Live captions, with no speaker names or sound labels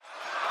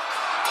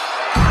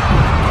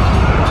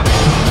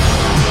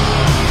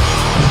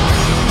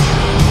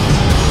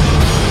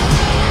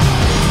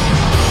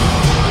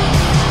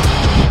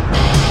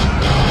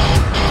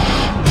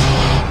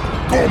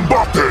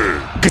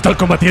tal,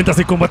 combatientes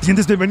y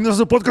combatientes? Bienvenidos a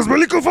su podcast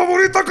bélico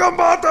favorito,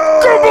 Combate.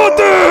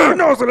 ¡Combate!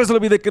 No se les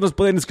olvide que nos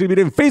pueden escribir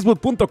en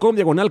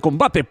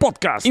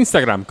facebook.com/combatepodcast,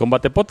 Instagram,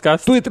 Combate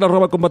Podcast, Twitter,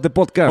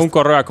 @combatepodcast, un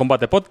correo a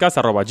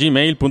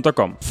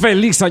combatepodcast@gmail.com.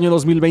 ¡Feliz año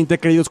 2020,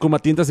 queridos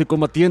combatientes y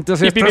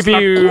combatientes! ¡Esta es la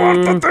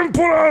cuarta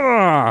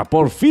temporada!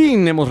 Por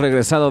fin hemos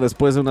regresado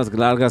después de unas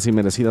largas y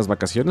merecidas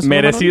vacaciones.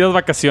 Merecidas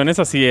vacaciones,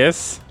 así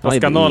es.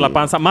 Rascando la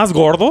panza. Más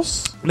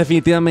gordos.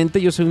 Definitivamente,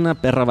 yo soy una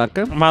perra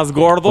vaca. Más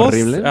gordos.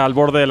 Horrible. Al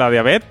borde de la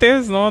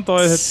diabetes, ¿no?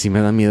 Todo ese... Sí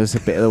me da miedo ese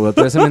pedo, güey.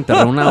 Otra vez se me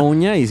enterró una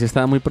uña y sí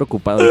estaba muy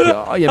preocupado. Dije,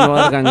 oye, me va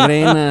a dar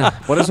gangrena.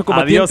 Por eso,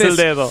 combatientes, Adiós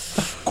el dedo.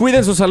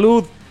 cuiden su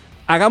salud.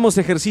 Hagamos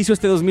ejercicio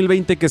este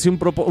 2020, que sea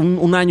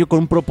un año con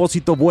un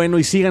propósito bueno,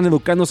 y sigan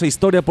educándose a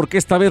historia, porque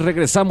esta vez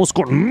regresamos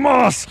con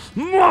más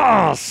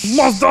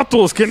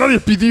datos que nadie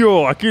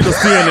pidió. Aquí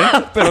los tiene.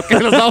 Pero que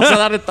los vamos a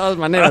dar de todas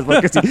maneras,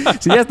 porque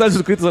si ya están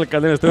suscritos al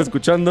canal y están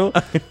escuchando,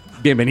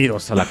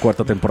 bienvenidos a la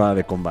cuarta temporada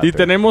de Combate. Y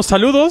tenemos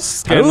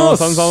saludos. Que ¡Saludos!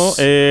 nos han dado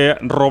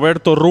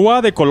Roberto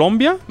Rúa de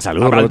Colombia.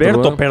 Saludos,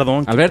 Alberto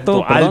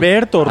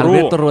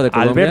Rúa. Rúa de Colombia.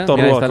 Alberto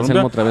Mira, ahí Rúa está el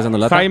Selmo otra vez dando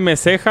lata. Jaime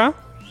Ceja.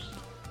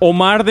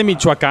 Omar de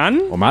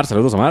Michoacán. Omar,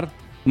 saludos, Omar.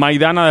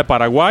 Maidana de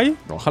Paraguay.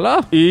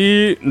 Ojalá.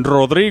 Y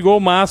Rodrigo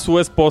más su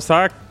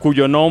esposa,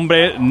 cuyo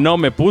nombre no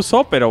me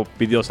puso, pero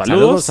pidió saludos.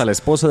 Saludos a la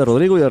esposa de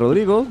Rodrigo y de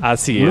Rodrigo.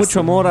 Así es.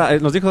 Mucho amor.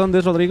 ¿Nos dijo dónde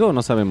es Rodrigo o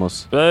no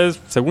sabemos?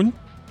 Según...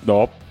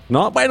 No.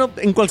 No, bueno,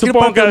 en cualquier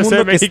Supongo parte del que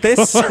mundo que debe ser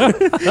estés,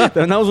 te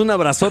mandamos un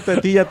abrazote a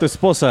ti y a tu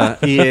esposa.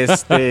 Y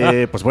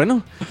pues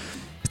bueno,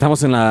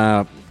 estamos en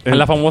la... En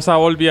la famosa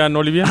Olvia, ¿no,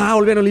 Olivia?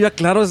 Olivia,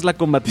 claro, es la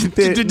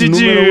combatiente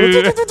número 1.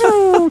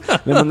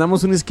 Le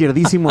mandamos un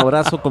izquierdísimo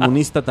abrazo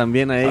comunista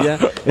también a ella.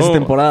 Esta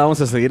temporada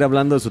vamos a seguir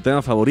hablando de su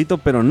tema favorito,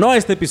 pero no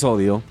este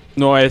episodio.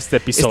 No este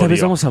episodio. Esta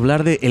vez vamos a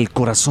hablar de el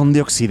corazón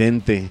de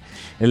Occidente.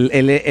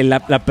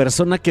 La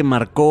persona que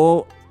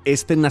marcó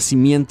este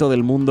nacimiento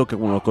del mundo que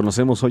como lo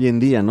conocemos hoy en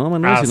día, ¿no,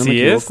 Manuel? Así Si no me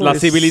equivoco, es, la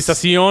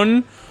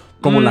civilización...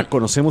 como la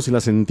conocemos y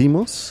la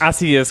sentimos.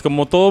 Así es,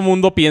 como todo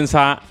mundo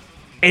piensa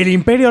el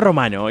Imperio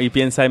Romano y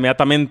piensa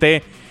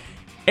inmediatamente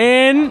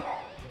en...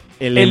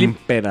 El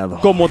emperador.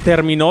 Como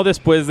terminó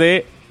después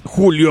de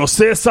Julio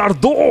César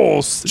II.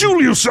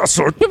 Julio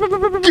César.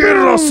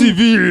 Guerra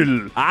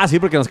Civil. Sí,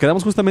 porque nos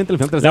quedamos justamente en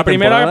el final de La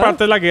primera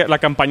parte es la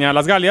campaña de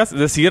las Galias. Es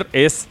decir,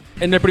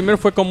 en el primero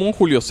fue común.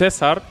 Julio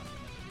César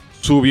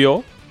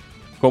subió.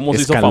 Cómo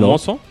se hizo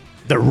famoso.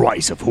 The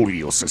Rise of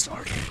Julio César.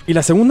 Y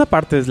la segunda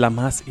parte es la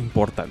más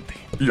importante.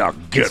 La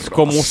guerra. Es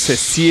cómo se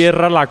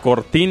cierra la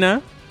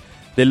cortina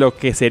de lo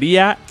que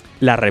sería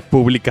la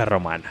República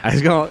Romana.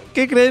 Es como,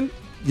 ¿qué creen?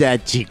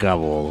 Ya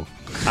Chicago.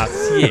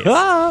 Así es.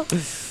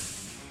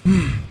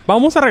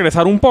 Vamos a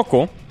regresar un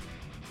poco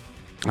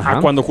a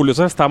cuando Julio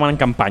César estaba en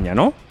campaña,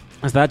 ¿no?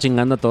 Estaba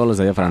chingando a todos los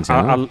de allá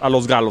Francia, ¿no? A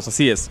los galos,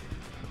 así es.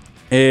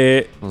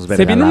 Se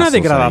viene una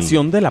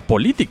degradación de la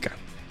política,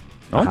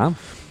 ¿no? Ajá.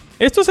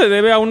 Esto se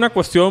debe a una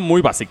cuestión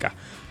muy básica.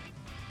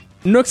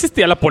 No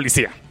existía la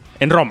policía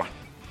en Roma.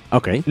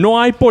 Ok.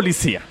 No hay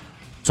policía.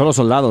 Solo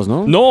soldados,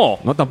 ¿no? No.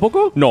 ¿No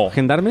tampoco? No.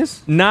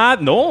 ¿Gendarmes?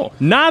 No,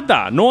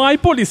 nada. No hay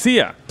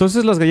policía.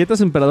 Entonces las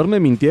galletas emperador me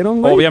mintieron,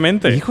 güey.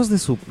 Obviamente. Hijos de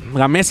su...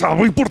 La mesa,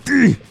 voy por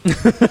ti.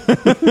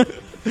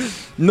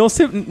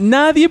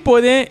 Nadie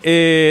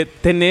puede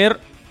tener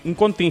un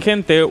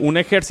contingente, un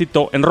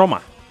ejército en Roma.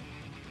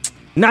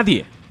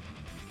 Nadie.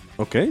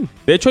 Ok.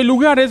 De hecho, hay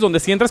lugares donde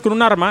si entras con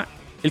un arma,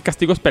 el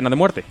castigo es pena de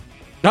muerte.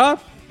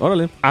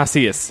 Órale.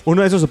 Así es.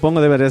 Uno de esos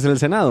supongo debería ser el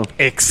Senado.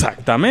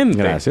 Exactamente.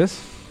 Gracias.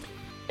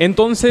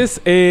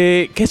 Entonces,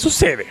 ¿qué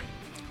sucede?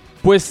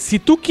 Pues si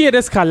tú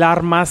quieres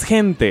jalar más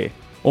gente,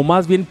 o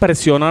más bien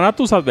presionar a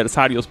tus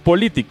adversarios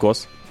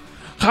políticos,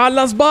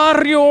 ¡jalas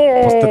barrio!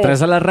 Pues te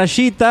traes a la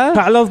rachita.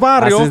 ¡Jalas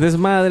barrio! Haces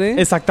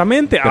desmadre.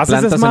 Exactamente. Te Haces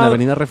plantas desmadre. en la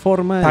Avenida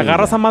Reforma. Te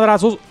agarras a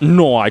madrazos.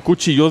 No hay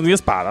cuchillos ni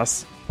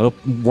espadas.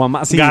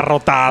 Sí.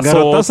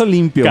 Garrotazo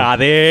limpio.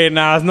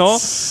 Cadenas, ¿no?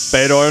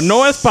 Pero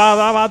no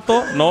espada,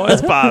 vato. No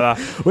espada.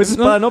 O es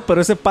espada, no, pero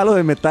ese palo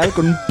de metal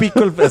con un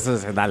pico.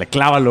 Dale,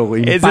 clávalo,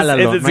 güey.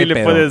 Empálalo. Ese sí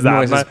le puedes dar.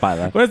 No es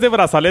espada. Con este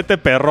brazalete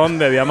perrón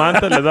de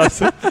diamante le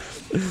das.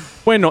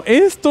 Bueno,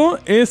 esto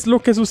es lo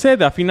que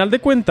sucede. A final de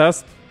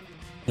cuentas,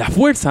 la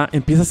fuerza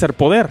empieza a ser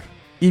poder.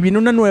 Y viene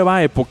una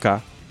nueva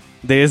época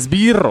de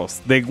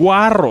esbirros, de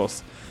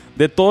guarros,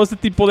 de todo este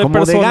tipo de como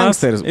personas. De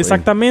gángsters,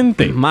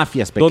 exactamente.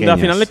 Mafias pequeñas. Donde a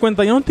final de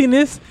cuentas ya no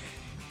tienes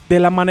de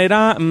la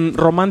manera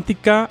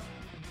romántica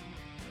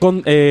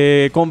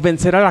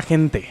convencer a la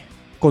gente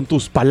con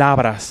tus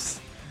palabras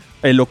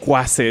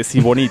elocuaces y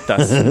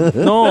bonitas.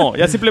 No,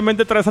 ya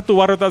simplemente traes a tu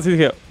barrio y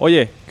dije,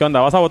 oye, ¿qué onda?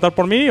 ¿Vas a votar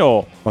por mí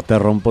o te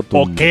rompo tu...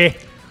 ¿O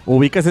qué?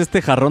 ¿Ubicas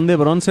este jarrón de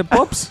bronce,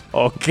 Pops?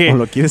 ¿O qué? ¿O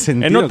lo quieres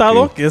sentir? He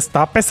notado que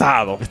está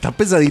pesado. Está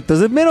pesadito. Es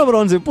de mero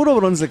bronce, puro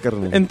bronce,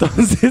 carnal.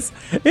 Entonces,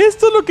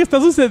 esto es lo que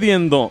está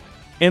sucediendo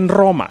en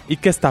Roma y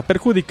que está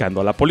perjudicando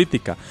a la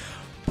política.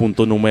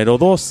 Punto número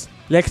 2.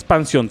 La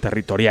expansión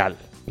territorial.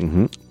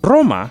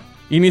 Roma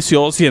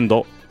inició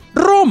siendo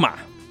Roma.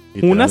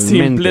 Una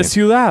simple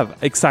ciudad.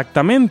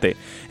 Exactamente.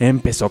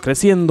 Empezó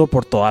creciendo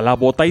por toda la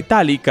bota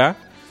itálica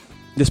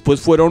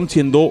Después fueron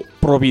siendo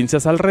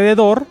provincias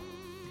alrededor.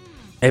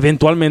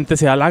 Eventualmente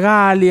sea la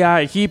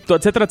Galia, Egipto,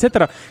 etcétera,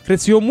 etcétera.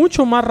 Creció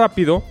mucho más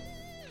rápido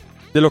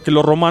de lo que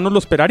los romanos lo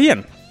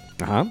esperarían.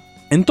 Ajá.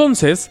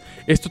 Entonces,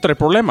 esto trae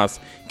problemas.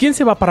 ¿Quién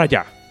se va para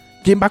allá?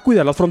 ¿Quién va a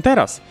cuidar las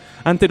fronteras?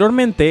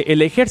 Anteriormente,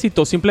 el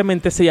ejército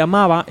simplemente se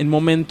llamaba en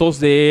momentos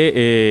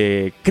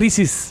de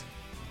crisis.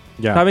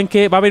 Ya. ¿Saben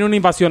qué? Va a haber una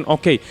invasión.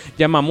 Ok,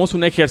 llamamos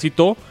un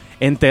ejército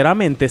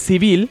enteramente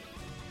civil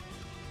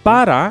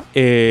para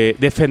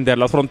defender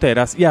las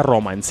fronteras y a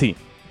Roma en sí.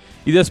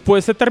 Y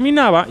después se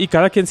terminaba y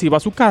cada quien se iba a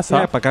su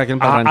casa Para cada quien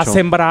para el a rancho.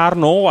 sembrar,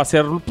 ¿no? O a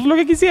hacer pues, lo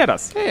que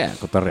quisieras. A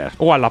cotorrear.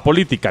 O a la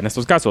política en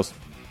estos casos.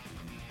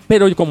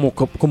 Pero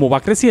como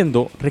va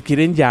creciendo,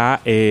 requieren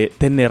ya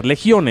tener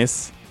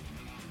legiones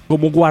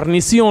como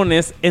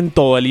guarniciones en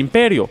todo el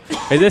imperio.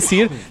 Es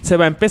decir, se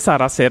va a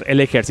empezar a hacer el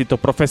ejército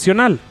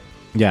profesional.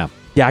 Ya.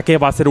 Ya que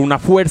va a ser una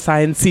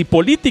fuerza en sí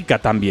política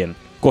también.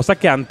 Cosa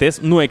que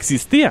antes no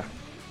existía.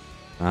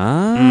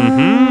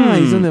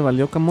 Ahí es donde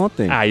valió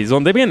camote. Ahí es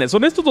donde viene.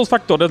 Son estos dos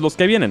factores los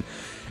que vienen.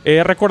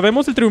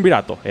 Recordemos el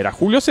triunvirato. Era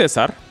Julio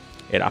César,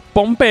 era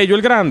Pompeyo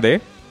el Grande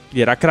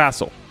y era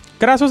Craso.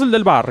 Craso es el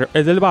del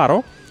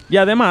Varo y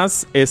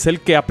además es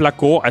el que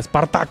aplacó a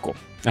Espartaco.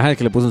 El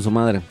que le puso en su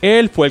madre.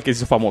 Él fue el que se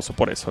hizo famoso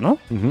por eso, ¿no?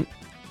 Uh-huh.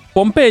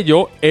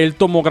 Pompeyo, él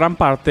tomó gran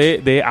parte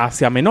de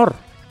Asia Menor.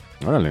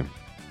 Órale.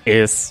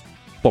 Es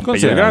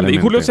Pompeyo el Grande. Y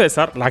Julio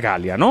César, la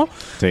Galia, ¿no?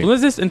 Sí.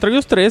 Entonces, entre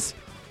ellos tres,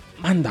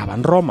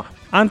 mandaban Roma.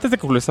 Antes de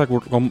que Julio César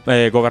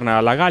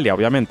gobernara la Galia,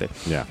 obviamente.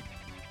 Ya.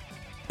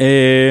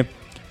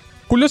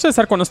 Julio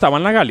César, cuando estaba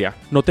en la Galia,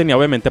 no tenía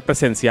obviamente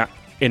presencia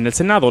en el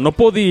Senado. No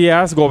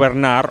podías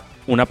gobernar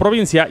una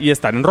provincia y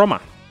estar en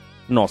Roma.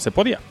 No se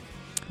podía.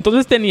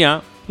 Entonces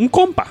tenía un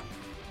compa,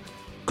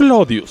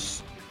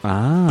 Clodius.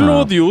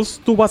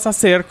 Clodius, tú vas a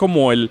ser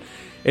como el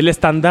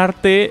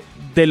estandarte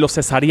de los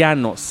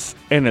cesarianos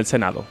en el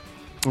Senado.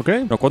 Ok.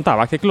 No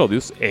contaba que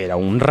Clodius era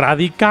un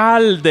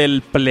radical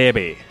del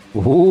plebe.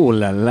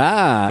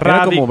 La.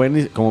 ¿Era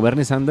como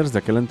Bernie Sanders de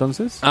aquel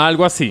entonces?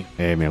 Algo así.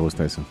 Me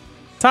gusta eso.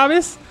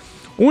 ¿Sabes?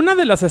 Una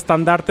de las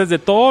estandartes de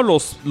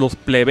todos los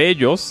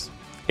plebeyos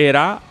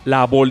era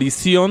la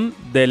abolición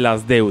de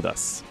las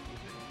deudas.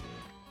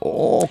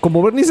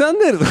 Como Bernie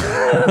Sanders.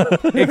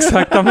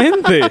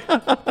 Exactamente.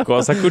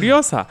 Cosa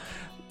curiosa.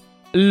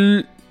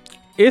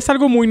 Es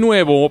algo muy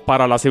nuevo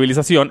para la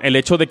civilización el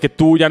hecho de que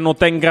tú ya no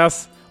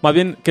tengas, más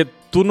bien que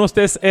tú no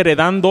estés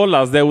heredando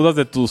las deudas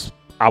de tus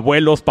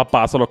abuelos,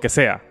 papás o lo que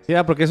sea. Sí,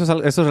 porque eso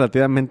es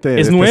relativamente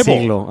es de nuevo. este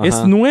siglo.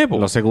 Es nuevo.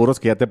 Los seguros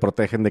que ya te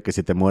protegen de que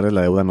si te mueres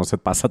la deuda no se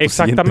pasa a tu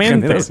Exactamente.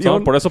 siguiente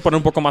generación. Por eso pone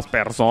un poco más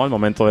perso al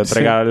momento de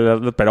entregar.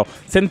 Sí. Pero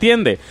se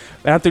entiende.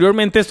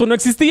 Anteriormente esto no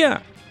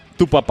existía.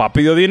 Tu papá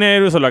pidió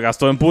dinero y se lo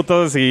gastó en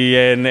putas y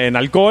en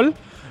alcohol.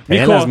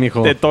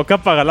 Mijo, te toca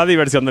pagar la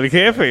diversión del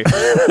jefe.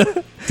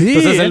 Sí.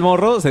 Entonces el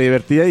morro se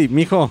divertía y,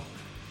 mijo,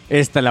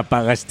 esta la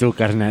pagas tú,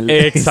 carnal.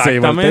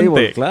 Exactamente.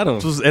 Table, claro.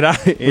 Pues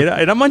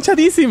era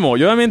manchadísimo.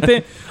 Y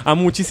obviamente a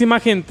muchísima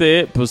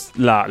gente pues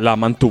la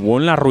mantuvo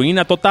en la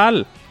ruina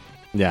total.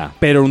 Ya.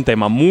 Pero un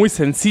tema muy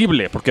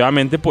sensible, porque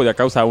obviamente podía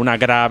causar una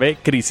grave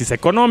crisis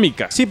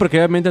económica. Sí, porque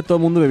obviamente todo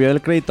el mundo vivía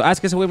del crédito. Es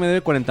que ese güey me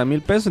debe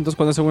 40,000 pesos, entonces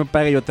cuando ese güey me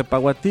pague yo te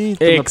pago a ti,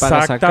 tú me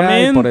pagas acá,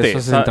 y por eso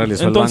se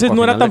centralizó entonces el banco,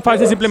 no era tan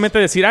fácil simplemente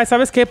decir,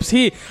 ¿sabes qué? Pues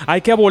sí, hay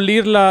que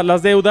abolir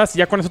las deudas y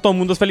ya con eso todo el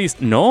mundo es feliz.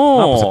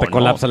 No, pues se te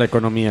colapsa la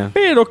economía.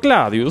 Pero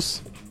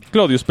Claudius,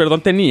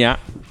 tenía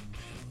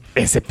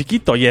ese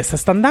piquito y ese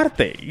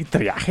estandarte. Y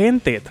traía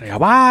gente, traía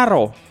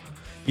barro.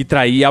 Y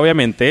traía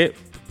obviamente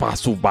a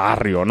su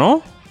barrio,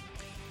 ¿no?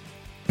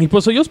 Y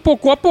pues ellos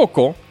poco a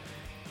poco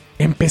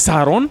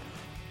empezaron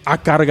a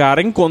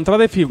cargar en contra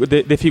de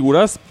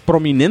figuras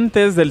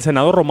prominentes del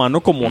Senado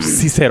romano como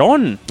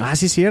Cicerón.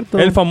 Sí, cierto.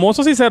 El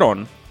famoso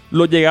Cicerón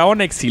lo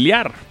llegaban a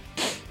exiliar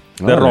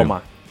de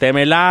Roma. Te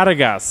me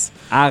largas.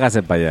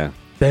 Hágase para allá.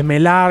 Te me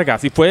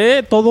largas. Y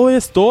fue todo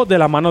esto de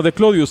la mano de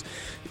Clodius.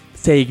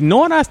 Se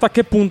ignora hasta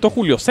qué punto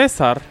Julio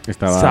César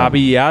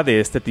sabía de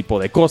este tipo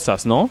de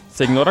cosas, ¿no?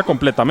 Se ignora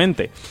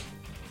completamente.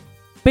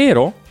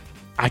 Pero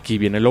aquí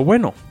viene lo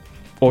bueno.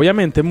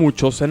 Obviamente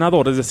muchos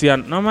senadores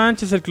decían, no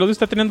manches, el Clodius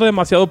está teniendo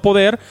demasiado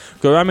poder,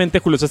 que obviamente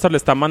Julio César le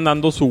está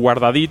mandando su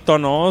guardadito,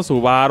 ¿no? Su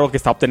varo que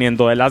está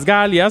obteniendo de las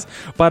Galias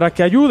para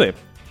que ayude.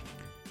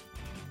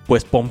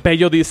 Pues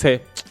Pompeyo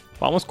dice,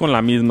 vamos con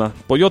la misma.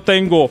 Pues yo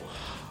tengo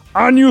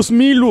Anius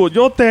Milu,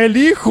 yo te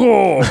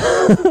elijo.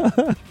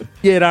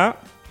 Y era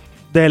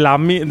de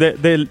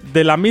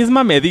la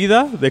misma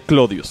medida de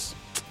Clodius.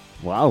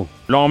 Wow.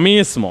 Lo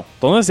mismo.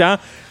 Entonces ya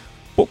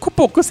poco a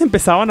poco se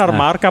empezaban a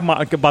armar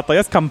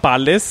batallas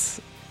campales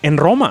en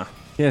Roma.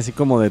 Sí, así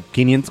como de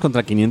 500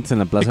 contra 500 en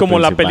la plaza y como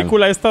principal. La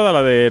película esta de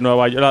la de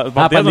Nueva York.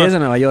 Pandillas de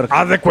Nueva York.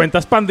 Haz de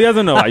cuentas, pandillas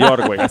de Nueva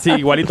York, güey. Así,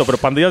 igualito, pero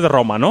pandillas de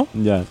Roma, ¿no?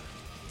 Ya.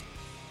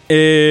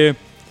 Se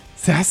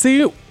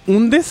hace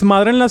un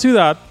desmadre en la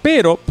ciudad,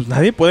 pero pues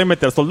nadie puede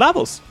meter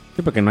soldados.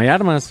 Sí, porque no hay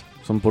armas.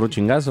 Son puro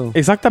chingazo.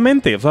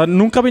 Exactamente. O sea,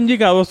 nunca habían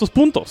llegado a estos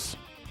puntos.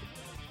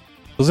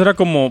 Entonces era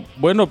como,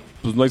 bueno,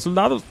 pues no hay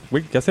soldados.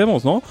 Güey, ¿qué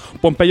hacemos, no?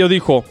 Pompeyo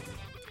dijo,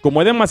 como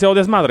hay demasiado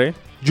desmadre,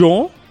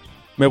 yo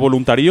me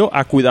voluntario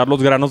a cuidar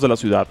los granos de la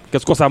ciudad, que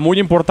es cosa muy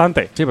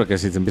importante. Sí, porque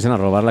si se empiezan a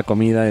robar la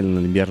comida en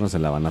el invierno se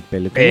la van a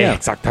pelear.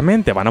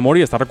 Exactamente, van a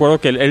morir.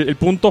 Recuerdo que el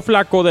punto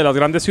flaco de las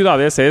grandes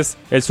ciudades es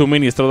el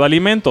suministro de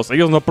alimentos.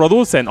 Ellos no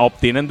producen,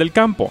 obtienen del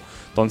campo.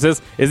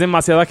 Entonces, es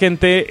demasiada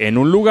gente en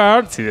un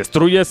lugar. Si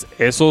destruyes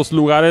esos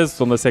lugares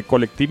donde se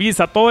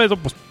colectiviza todo eso,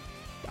 pues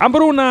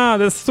hambruna,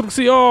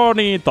 destrucción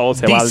y todo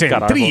se va al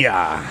carajo.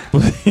 Disentría.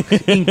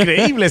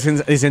 Increíble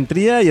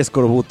disentría y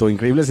escorbuto.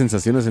 Increíbles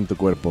sensaciones en tu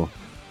cuerpo.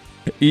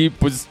 Y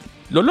pues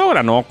lo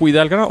logra, ¿no?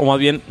 Cuida el grano. O más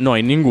bien, no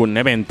hay ningún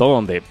evento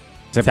donde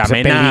se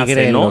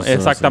amenace, ¿no?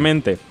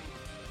 Exactamente. Sí.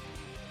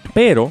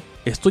 Pero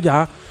esto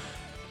ya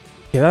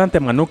queda de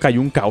antemano que hay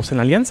un caos en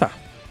la alianza.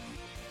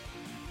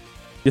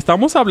 Y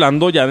estamos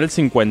hablando ya del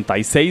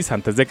 56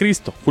 a.C.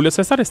 Julio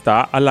César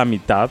está a la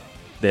mitad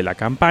de la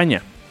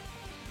campaña.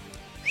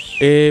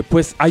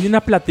 Pues hay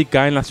una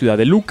plática en la ciudad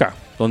de Luca,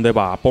 donde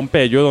va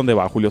Pompeyo y donde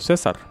va Julio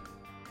César.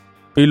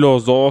 Y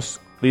los dos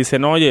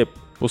dicen, oye,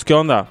 pues ¿qué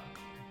onda?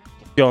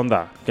 ¿Qué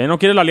onda? ¿Que no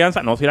quieres la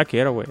alianza? No, sí la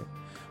quiero, güey.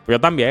 Pues yo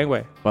también,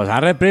 güey. Pues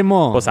arre,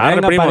 primo. Pues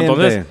arre, primo.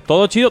 Pariente. Entonces,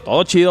 todo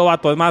chido,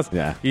 vato. Es más,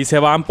 y se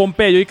van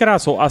Pompeyo y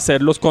Craso a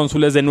ser los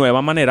cónsules de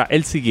nueva manera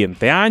el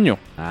siguiente año.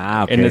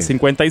 Ah, ok. En el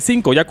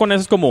 55. Ya con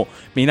eso es como,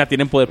 mira,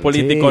 tienen poder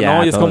político, sí,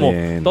 ¿no? Y es como,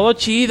 bien. Todo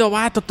chido,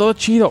 vato, todo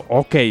chido.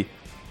 Ok,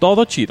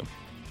 todo chido.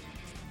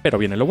 Pero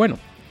viene lo bueno.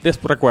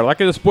 Recuerda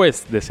que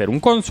después de ser un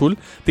cónsul,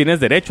 tienes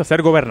derecho a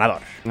ser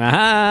gobernador.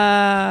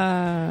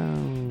 Ajá.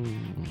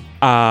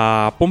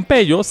 A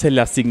Pompeyo se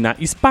le asigna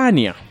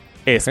Hispania.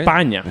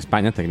 España. Okay.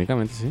 España,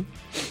 técnicamente, sí.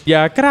 Y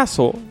a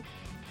Craso,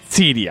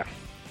 Siria.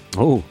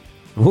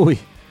 Uy.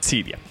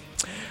 Siria.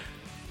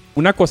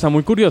 Una cosa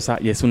muy curiosa,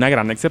 y es una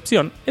gran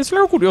excepción, es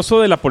algo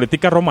curioso de la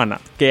política romana,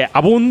 que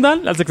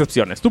abundan las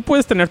excepciones. Tú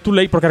puedes tener tu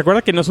ley, porque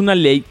recuerda que no es una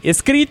ley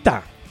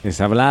escrita. Es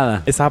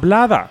hablada. Es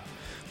hablada.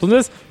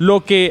 Entonces,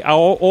 lo que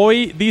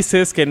hoy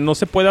dices que no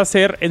se puede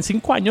hacer en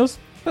 5 años,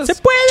 pues, se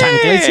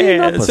puede. Sí,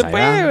 ¿no? Pues se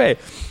puede.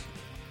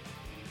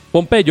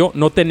 Pompeyo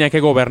no tenía que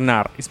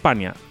gobernar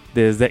Hispania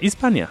desde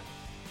Hispania.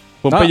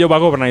 Pompeyo va a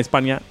gobernar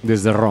Hispania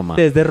desde Roma.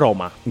 Desde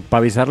Roma. Para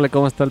avisarle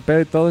cómo está el pedo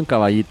y todo en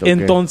caballito.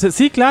 Entonces,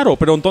 sí, claro,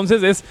 pero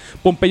entonces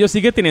Pompeyo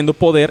sigue teniendo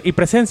poder y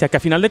presencia, que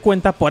a final de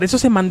cuentas por eso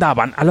se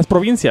mandaban a las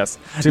provincias.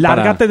 Sí,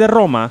 lárgate de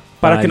Roma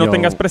para que no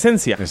tengas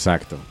presencia.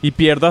 Exacto. Y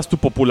pierdas tu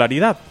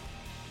popularidad.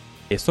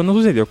 Esto no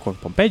sucedió con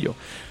Pompeyo.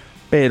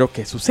 Pero,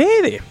 ¿qué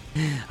sucede?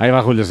 Ahí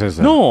va Julio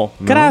César. No,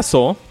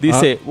 Craso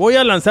dice, voy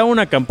a lanzar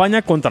una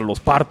campaña contra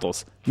los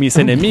partos, mis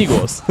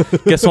enemigos,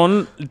 que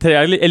son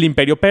el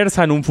imperio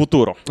persa en un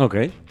futuro. Ok.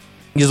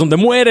 Y es donde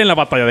muere en la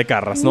batalla de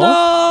Carras, ¿no?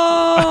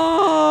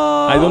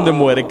 ¡No! Ahí donde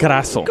muere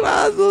Craso.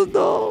 ¡Craso,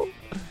 no!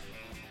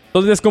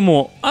 Entonces es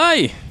como,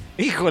 ¡ay!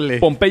 ¡Híjole!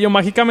 Pompeyo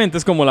mágicamente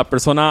es como la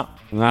persona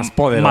más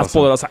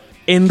poderosa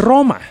en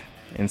Roma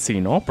en sí,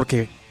 ¿no?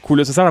 Porque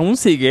Julio César aún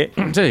sigue.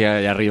 Sí,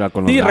 allá arriba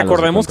con los galos. Sí,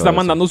 recordemos que está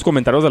mandando sus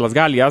comentarios de las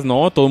Galias,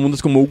 ¿no? Todo el mundo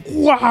es como,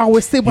 ¡wow!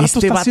 Este vato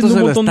está haciendo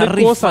un montón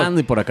de cosas.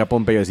 Y por acá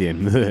Pompeyo así.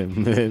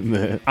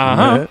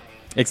 Ajá,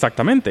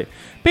 exactamente.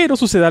 Pero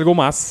sucede algo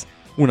más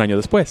un año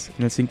después,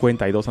 en el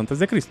 52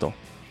 a.C.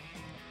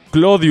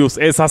 Claudius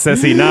es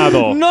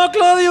asesinado. ¡No,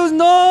 Claudius,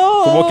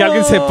 no! Como que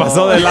alguien se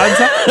pasó de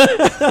lanza.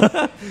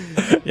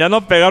 Ya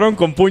no pegaron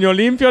con puño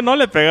limpio, no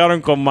le pegaron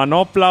con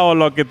manopla o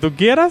lo que tú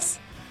quieras.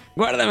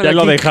 Guárdame. Ya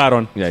lo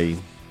dejaron. Y ahí.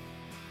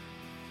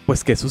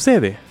 Pues, ¿qué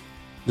sucede?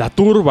 La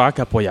turba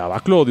que apoyaba a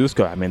Claudius,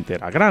 que obviamente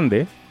era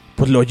grande,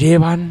 pues lo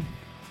llevan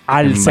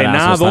al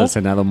Senado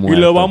y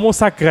lo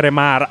vamos a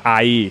cremar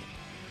ahí.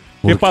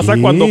 ¿Qué pasa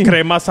cuando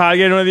cremas a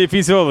alguien en un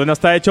edificio donde no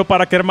está hecho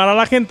para cremar a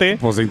la gente?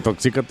 Pues se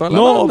intoxica toda la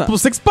banda. No,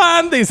 pues se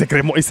expande y se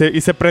cremó y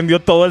se prendió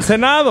todo el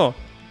Senado.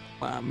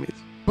 Mames.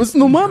 Pues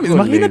no mames,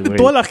 imagínate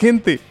toda la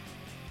gente.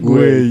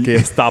 Güey, ¿qué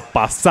está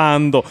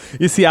pasando?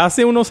 Y si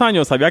hace unos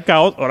años había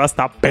caos, ahora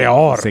está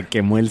peor. Se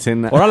quemó el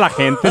Senado. Ahora la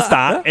gente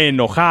está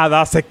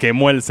enojada, se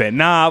quemó el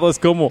Senado. Es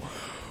como,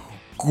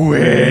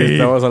 güey.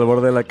 Estamos al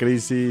borde de la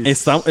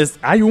crisis.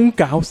 Hay un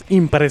caos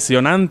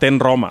impresionante en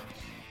Roma.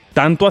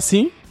 Tanto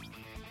así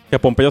que a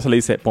Pompeyo se le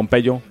dice,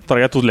 Pompeyo,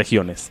 trae a tus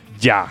legiones.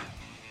 Ya.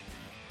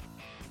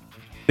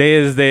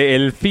 Desde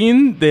el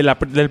fin de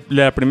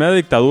la primera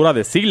dictadura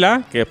de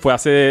Sila, que fue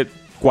hace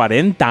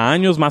 40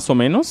 años más o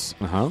menos.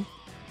 Ajá.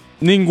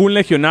 Ningún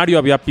legionario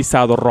había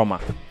pisado Roma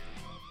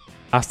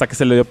hasta que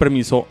se le dio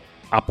permiso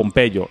a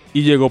Pompeyo.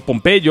 Y llegó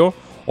Pompeyo,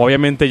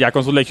 obviamente ya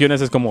con sus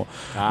legiones es como...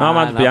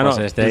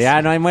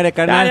 ya no hay muere,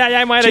 carnal.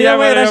 Ya muere.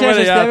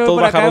 Ya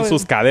todos bajaron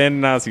sus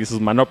cadenas y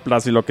sus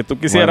manoplas y lo que tú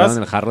quisieras.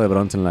 Guardaron el jarro de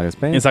bronce en la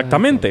despensa.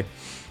 Exactamente.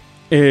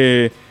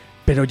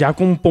 Pero ya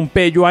con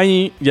Pompeyo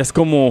ahí, ya es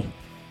como...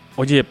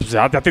 Oye, pues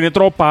ya tiene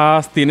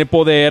tropas, tiene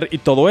poder y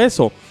todo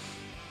eso.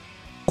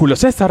 Julio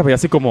César ve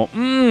así como...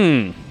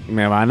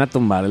 me van a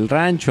tumbar el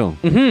rancho.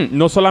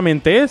 No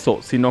solamente eso,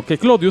 sino que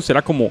Claudius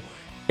era como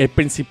el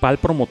principal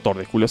promotor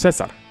de Julio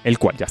César, el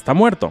cual ya está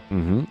muerto.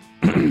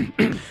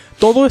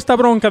 Toda esta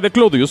bronca de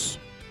Claudius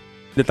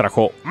le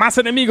trajo más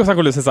enemigos a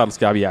Julio César, los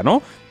que había,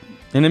 ¿no?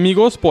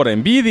 Enemigos por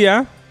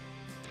envidia,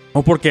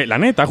 O porque, la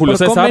neta, Julio Por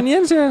César...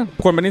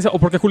 conveniencia. O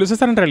porque Julio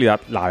César en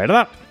realidad, la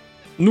verdad,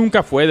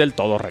 nunca fue del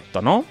todo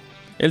recto, ¿no?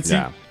 Él sí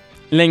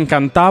le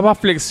encantaba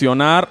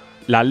flexionar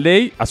la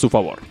ley a su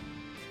favor.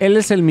 Él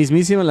es la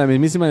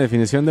mismísima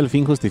definición del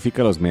fin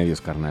justifica los medios,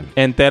 carnal.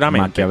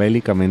 Enteramente.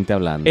 Maquiavélicamente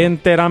hablando.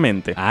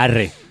 Enteramente.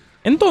 Arre.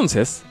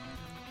 Entonces,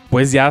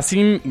 pues ya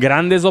sin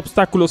grandes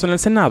obstáculos en el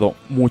Senado,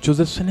 muchos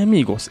de sus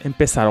enemigos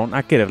empezaron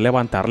a querer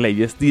levantar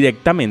leyes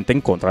directamente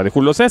en contra de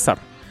Julio César.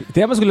 ¿Te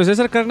llamas Julio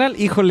César, carnal?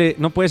 Híjole,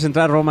 no puedes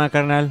entrar a Roma,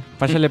 carnal.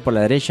 Pásale por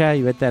la derecha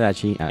y vete a la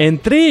chi.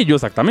 Entre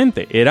ellos,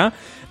 exactamente, era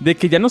de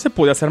que ya no se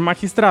podía ser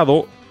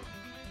magistrado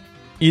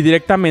y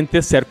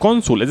directamente ser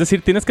cónsul. Es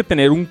decir, tienes que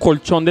tener un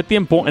colchón de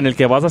tiempo en el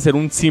que vas a ser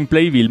un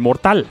simple y vil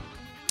mortal.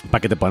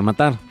 Para que te puedan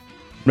matar.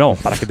 No,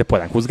 para que te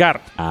puedan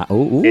juzgar.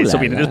 Eso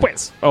viene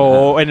después.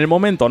 O en el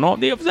momento, ¿no?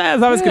 Digo, pues,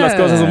 sabes que las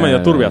cosas son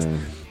medio turbias.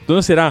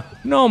 Entonces era,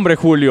 no hombre,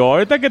 Julio,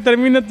 ahorita que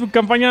termine tu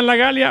campaña en la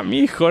Galia,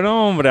 mijo,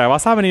 no hombre,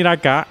 vas a venir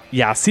acá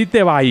y así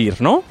te va a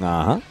ir, ¿no?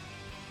 Ajá.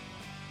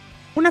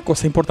 Una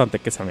cosa importante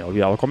que se me ha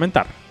olvidado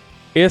comentar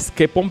es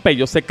que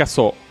Pompeyo se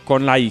casó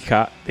con la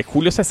hija de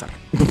Julio César.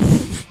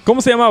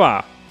 ¿Cómo se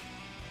llamaba?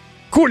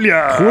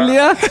 ¡Julia!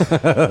 ¿Julia?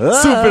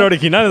 Súper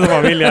original esa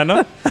familia,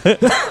 ¿no?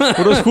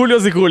 Puros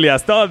Julios y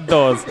Julias,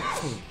 todos.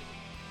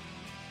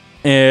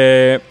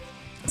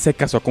 Se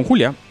casó con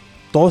Julia.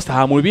 Todo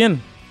estaba muy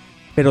bien.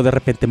 Pero de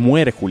repente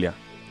muere Julia.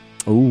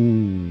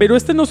 Pero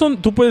no son...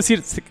 Tú puedes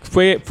decir,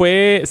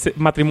 fue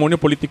matrimonio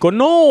político.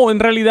 No, en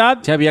realidad...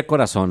 Sí había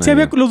corazón. Sí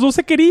los dos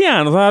se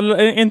querían. O sea,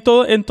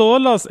 en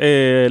todas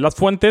las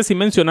fuentes sí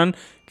mencionan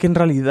que en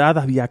realidad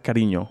había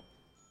cariño.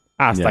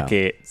 Hasta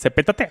que se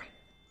petatea.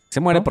 Se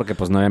muere porque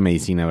pues no había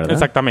medicina, ¿verdad?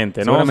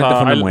 Exactamente, ¿no? Seguramente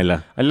fue una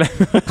muela.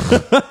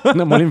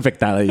 Una muela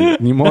infectada. Y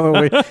ni modo,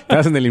 güey.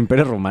 Estabas en el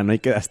Imperio Romano. Ahí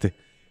quedaste.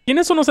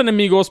 ¿Quiénes son los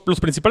enemigos, los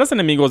principales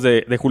enemigos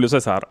de Julio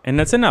César? En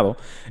el Senado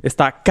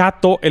está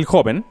Cato el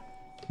Joven,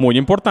 muy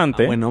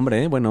importante. Buen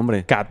nombre, buen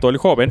nombre. Cato el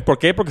Joven. ¿Por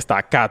qué? Porque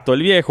está Cato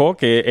el Viejo,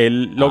 que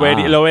él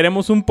lo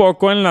veremos un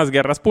poco en las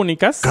guerras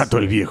púnicas. Cato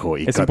el Viejo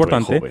y es Cato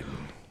importante. el Joven.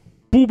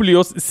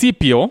 Publio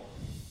Scipio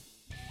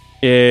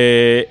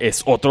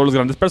es otro de los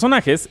grandes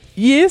personajes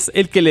y es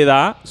el que le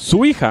da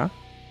su hija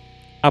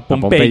a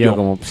Pompeyo.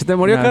 Como, se te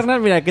murió,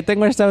 carnal. Mira, aquí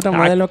tengo esta otra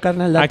modelo,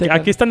 carnal.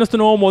 Aquí está nuestro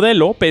nuevo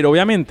modelo, pero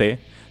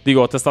obviamente...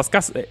 Digo,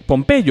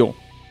 Pompeyo,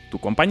 tu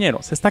compañero,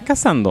 se está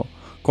casando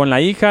con la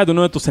hija de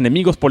uno de tus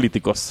enemigos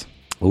políticos.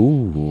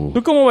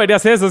 ¿Tú cómo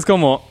verías eso? Es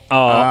como...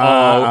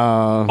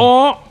 ¿no?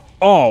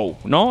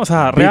 O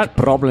sea, big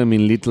problem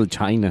in Little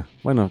China.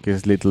 Bueno, que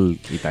es Little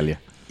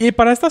Italia. Y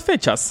para estas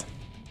fechas,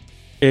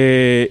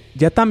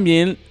 ya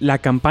también la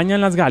campaña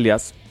en las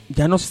Galias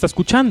ya no se está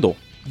escuchando.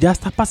 Ya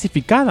está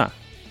pacificada.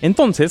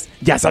 Entonces,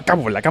 ya se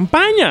acabó la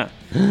campaña.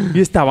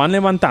 Y estaban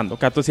levantando.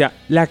 Cato decía,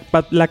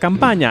 la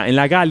campaña en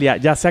la Galia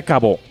ya se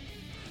acabó.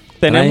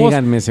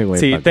 Tráiganme ese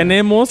güey. Sí,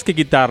 tenemos que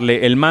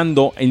quitarle el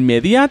mando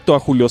inmediato a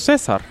Julio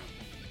César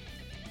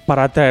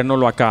para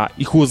traérnoslo acá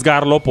y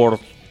juzgarlo por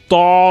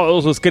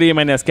todos sus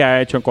crímenes que ha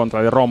hecho en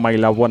contra de Roma y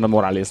las buenas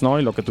morales, ¿no?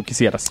 Y lo que tú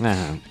quisieras.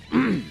 Ajá.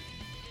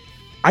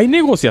 Hay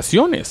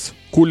negociaciones.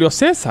 Julio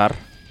César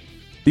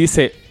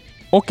dice,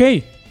 ok,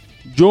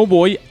 yo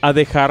voy a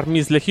dejar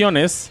mis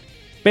legiones...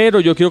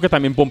 Pero yo quiero que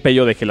también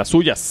Pompeyo deje las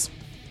suyas.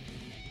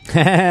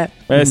 Es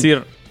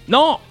decir,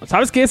 no,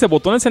 ¿sabes qué? Se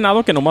votó en el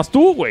Senado que nomás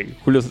tú, güey.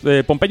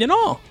 Pompeyo,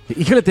 no.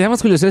 Híjole, te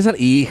llamas Julio César.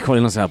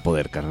 Híjole, no se va a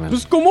poder, carnal.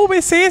 Pues, ¿cómo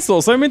ves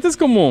eso? Solamente es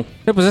como...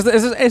 Pues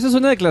eso es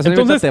una declaración.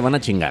 Entonces, te van a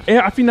chingar.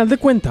 A final de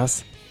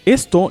cuentas,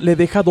 esto le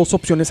deja dos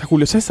opciones a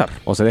Julio César.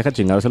 O se deja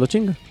chingar o se lo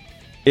chinga.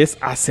 Es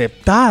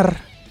aceptar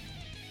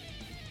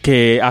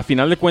que, a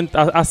final de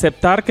cuentas,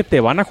 aceptar que te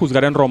van a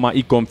juzgar en Roma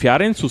y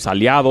confiar en sus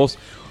aliados...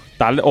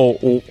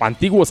 O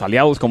antiguos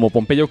aliados como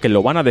Pompeyo que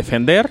lo van a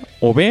defender,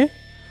 o B,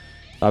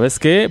 ¿sabes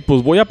qué?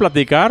 Pues voy a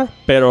platicar,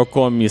 pero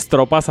con mis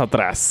tropas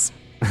atrás.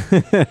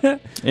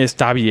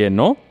 Está bien,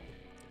 ¿no?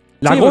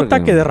 La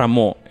gota que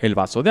derramó el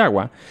vaso de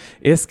agua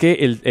es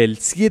que el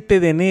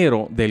 7 de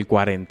enero del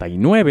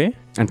 49...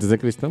 ¿Antes de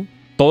Cristo?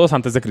 Todos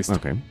antes de Cristo.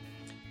 Ok.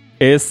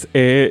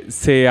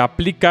 Se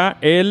aplica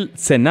el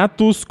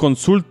Senatus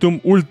Consultum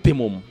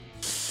Ultimum.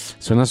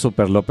 Suena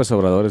súper López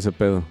Obrador ese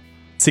pedo.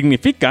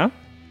 Significa...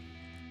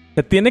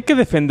 Se tiene que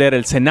defender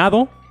el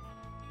Senado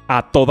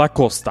a toda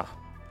costa.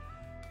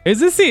 Es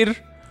decir,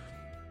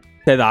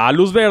 te da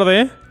luz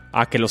verde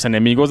a que los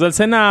enemigos del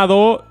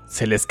Senado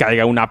se les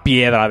caiga una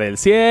piedra del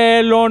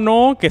cielo,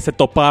 ¿no? Que se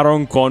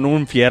toparon con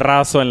un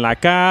fierrazo en la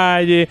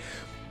calle.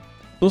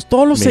 Entonces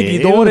todos los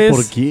seguidores...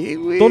 ¿Por qué,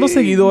 güey? Todos los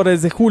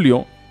seguidores de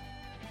Julio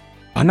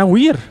van a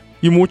huir.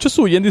 Y muchos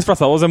huyen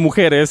disfrazados de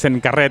mujeres en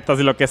carretas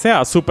y lo que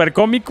sea. Súper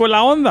cómico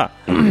la onda.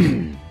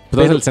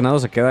 Entonces el Senado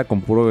se queda con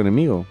puro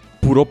enemigo.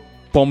 Puro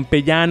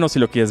pompeyano, si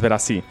lo quieres ver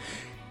así.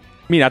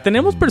 Mira,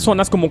 tenemos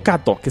personas como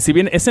Cato, que si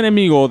bien es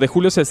enemigo de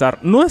Julio César,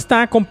 no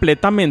está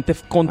completamente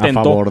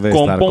contento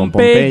con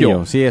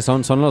Pompeyo. Sí,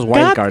 son los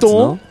wildcards,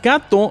 ¿no?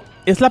 Cato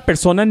es la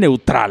persona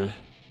neutral.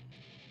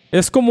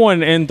 Es como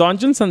en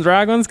Dungeons and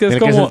Dragons, que es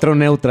como... que es el true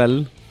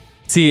neutral.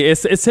 Sí,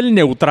 es el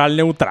neutral,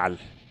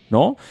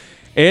 ¿no?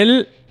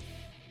 Él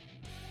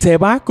Se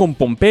va con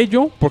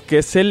Pompeyo porque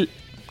es el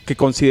que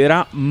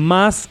considera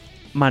más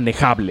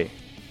manejable,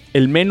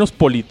 el menos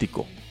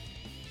político.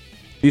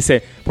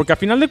 Dice, porque a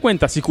final de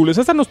cuentas, si Julio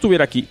César no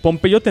estuviera aquí,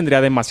 Pompeyo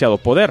tendría demasiado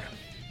poder.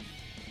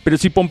 Pero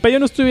si Pompeyo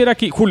no estuviera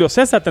aquí, Julio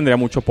César tendría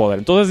mucho poder.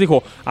 Entonces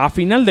dijo, a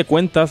final de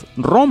cuentas,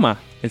 Roma,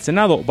 el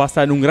Senado, va a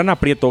estar en un gran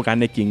aprieto,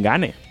 gane quien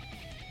gane.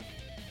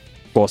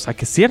 Cosa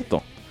que es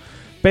cierto.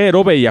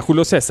 Pero veía a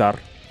Julio César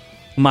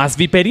más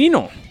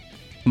viperino,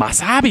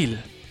 más hábil.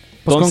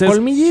 Pues Entonces, con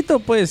colmillito,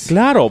 pues.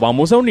 claro,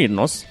 vamos a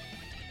unirnos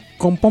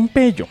con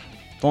Pompeyo.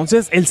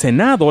 Entonces, el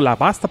Senado, la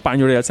vasta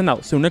mayoría del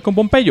Senado, se une con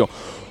Pompeyo.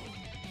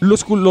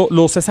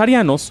 Los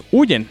cesarianos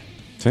huyen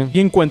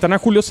y encuentran a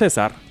Julio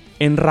César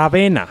en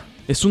Ravenna.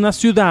 Es una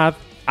ciudad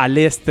al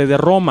este de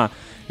Roma.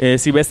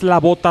 Si ves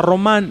la bota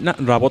romana,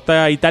 la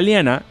bota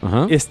italiana,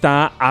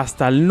 está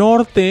hasta el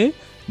norte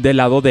del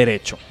lado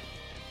derecho.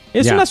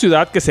 Es una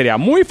ciudad que sería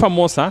muy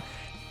famosa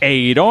e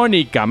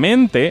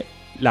irónicamente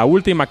la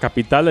última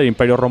capital del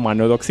Imperio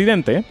Romano de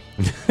Occidente,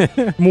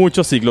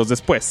 muchos siglos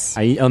después.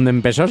 Ahí donde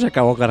empezó se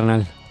acabó,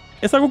 carnal.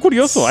 Es algo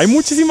curioso. Hay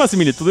muchísimas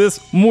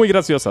similitudes muy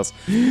graciosas.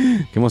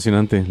 Qué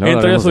emocionante.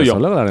 Entre ellos soy yo.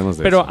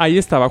 Pero eso. ahí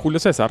estaba Julio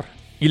César.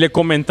 Y le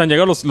comentan,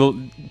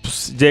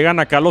 llegan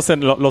acá los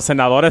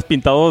senadores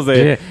pintados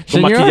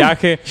con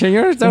maquillaje.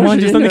 Señor, están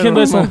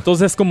diciendo eso.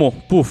 Entonces, como,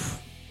 puf.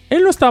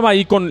 Él no estaba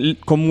ahí con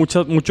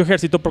mucho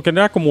ejército porque no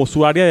era como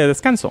su área de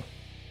descanso.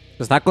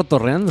 Estaba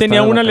cotorreando.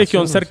 Tenía una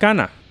legión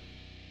cercana.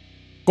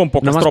 Con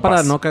pocas tropas.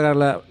 Para no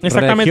cagarla.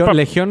 Exactamente.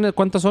 ¿Legión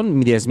cuántos son?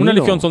 10,000. Una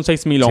legión son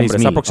 6,000 hombres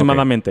 6,000,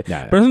 aproximadamente. Okay.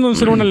 Ya. Pero eso no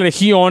era una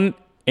legión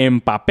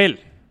en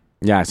papel.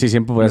 Ya, sí,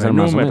 siempre puede ser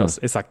más o menos.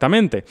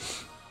 Exactamente.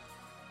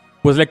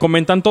 Pues le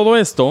comentan todo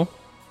esto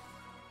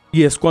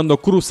y es cuando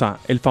cruza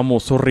el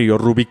famoso río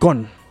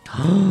Rubicón.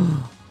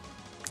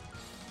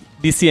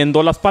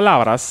 Diciendo las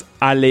palabras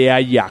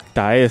alea y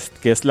acta est,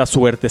 que es la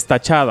suerte está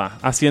echada,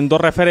 haciendo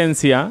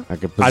referencia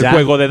al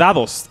juego de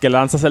dados, que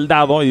lanzas el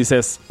dado y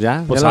dices,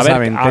 pues a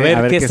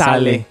ver qué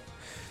sale.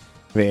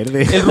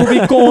 Verde. El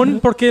Rubicón,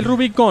 ¿por qué el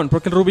Rubicón?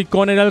 Porque el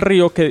Rubicón era el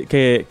río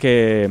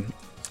que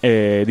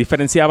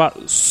diferenciaba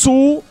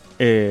su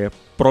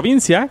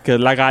provincia, que es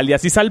la Galia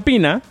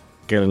Cisalpina,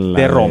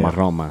 de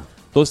Roma.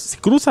 Entonces, si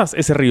cruzas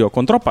ese río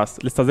con tropas,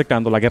 le estás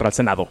declarando la guerra al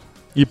Senado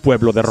y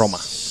pueblo de Roma.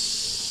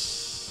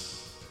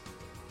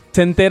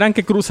 Se enteran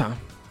que cruza.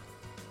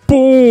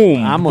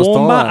 ¡Pum!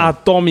 Bomba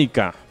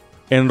atómica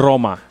en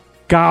Roma.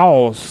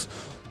 Caos.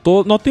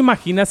 No te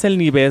imaginas el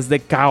nivel de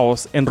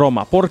caos en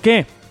Roma. ¿Por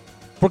qué?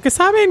 Porque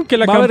saben que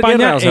la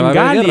campaña en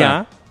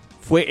Galia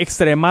fue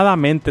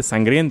extremadamente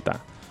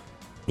sangrienta.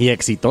 Y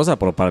exitosa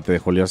por parte de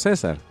Julio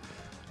César.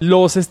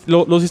 Los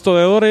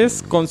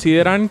historiadores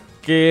consideran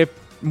que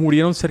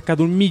murieron cerca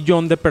de 1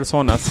 millón de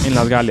personas en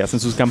las Galias,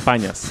 en sus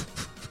campañas.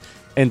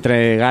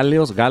 Entre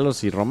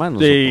galos y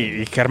romanos.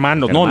 Y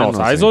germanos. No, o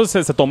sea, eso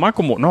se toma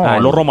como... No,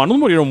 los romanos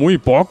murieron muy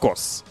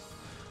pocos.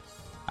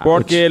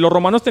 Porque los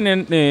romanos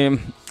tenían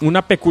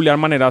una peculiar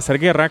manera de hacer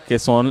guerra, que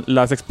son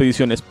las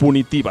expediciones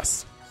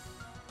punitivas.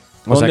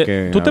 O sea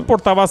que... Tú te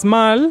portabas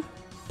mal,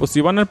 pues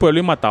iban al pueblo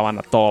y mataban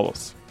a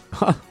todos.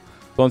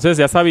 Entonces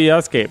ya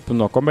sabías que pues,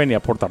 no convenía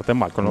portarte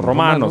mal con los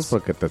romanos.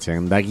 Porque te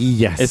hacían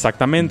daguillas.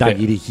 Exactamente.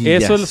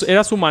 Daguirijillas. Eso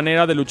era su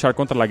manera de luchar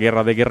contra la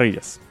guerra de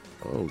guerrillas.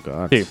 Oh,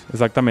 God. Sí,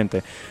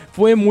 exactamente.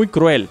 Fue muy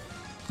cruel.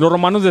 Los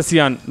romanos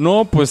decían,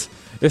 no, pues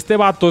este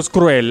vato es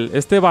cruel,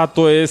 este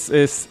vato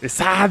es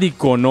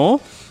sádico, ¿no?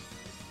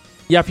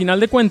 Y a final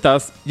de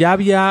cuentas, ya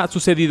había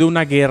sucedido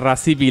una guerra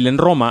civil en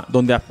Roma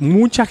donde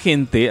mucha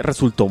gente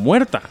resultó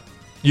muerta.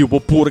 Y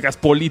hubo purgas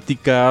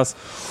políticas,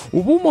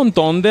 hubo un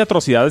montón de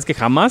atrocidades que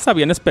jamás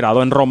habían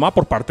esperado en Roma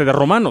por parte de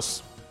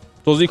romanos.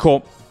 Entonces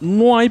dijo,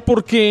 no hay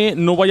por qué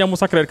no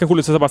vayamos a creer que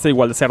Julio César va a ser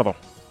igual de cerdo.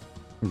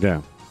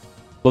 Ya.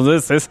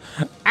 Entonces es...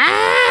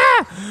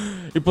 ¡ah!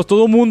 Y pues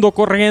todo el mundo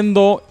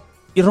corriendo.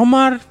 Y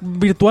Roma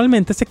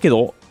virtualmente se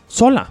quedó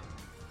sola.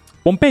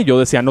 Pompeyo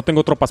decía, no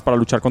tengo tropas para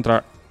luchar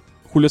contra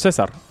Julio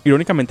César.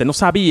 Irónicamente, no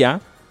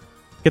sabía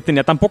que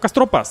tenía tan pocas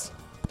tropas.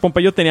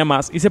 Pompeyo tenía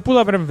más y se pudo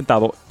haber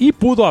enfrentado y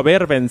pudo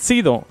haber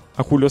vencido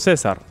a Julio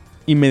César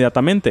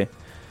inmediatamente.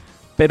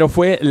 Pero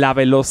fue la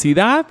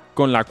velocidad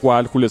con la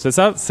cual Julio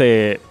César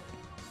se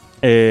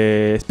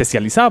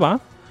especializaba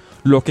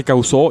lo que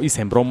causó y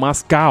sembró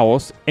más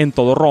caos en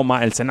todo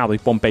Roma, el Senado y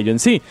Pompeyo en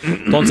sí.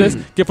 Entonces,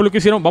 ¿qué fue lo que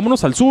hicieron?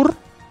 Vámonos al sur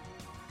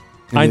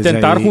a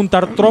intentar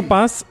juntar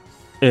tropas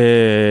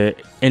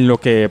en lo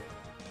que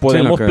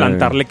podemos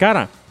plantarle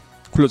cara.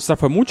 Julio César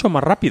fue mucho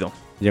más rápido.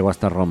 Llegó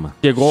hasta Roma.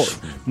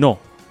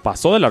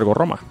 Pasó de largo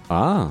Roma.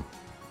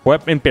 Fue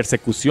en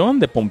persecución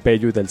de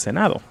Pompeyo y del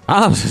Senado.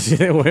 Pues así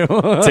de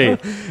huevos. Sí.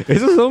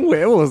 Esos son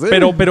huevos,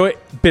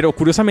 Pero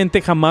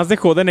curiosamente jamás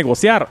dejó de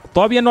negociar.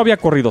 Todavía no había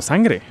corrido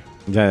sangre.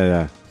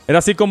 Ya. Era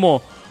así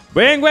como...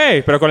 Ven,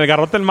 güey, pero con el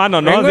garrote en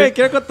mano, ¿no? Ven, güey,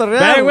 quiero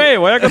cotorrear. Ven, güey,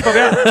 voy a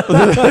cotorrear.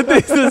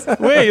 Dices,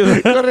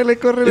 güey. Córrele.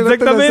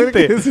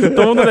 Exactamente. No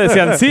todo el mundo le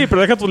decían, sí,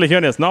 pero deja tus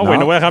legiones. No, güey,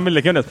 no voy a dejar mis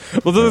legiones.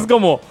 Entonces es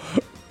como,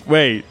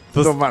 güey,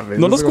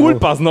 no los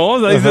culpas, ¿no? O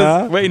sea,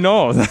 dices, güey,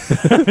 no.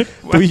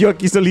 Tú y yo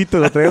aquí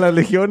solitos, lo traen las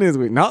legiones,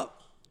 güey. No.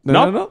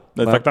 No,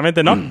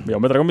 exactamente no. Yo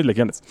me traigo mis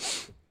legiones.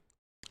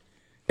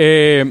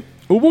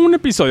 Hubo un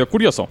episodio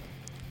curioso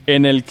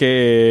en el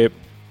que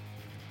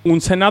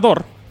un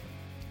senador,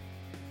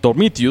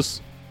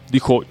 Domitius,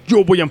 dijo,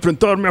 yo voy a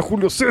enfrentarme a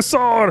Julio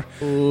César.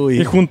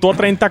 Uy. Y juntó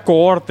 30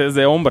 cohortes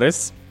de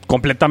hombres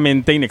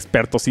completamente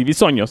inexpertos y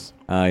bisoños.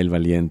 Ah, el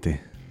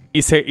valiente.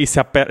 Y se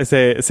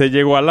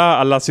llegó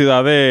a la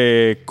ciudad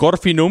de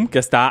Corfinum, que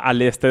está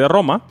al este de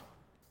Roma,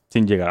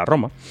 sin llegar a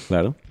Roma.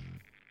 Claro.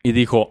 Y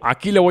dijo,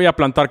 aquí le voy a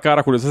plantar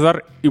cara a Julio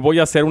César y voy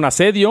a hacer un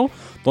asedio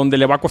donde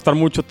le va a costar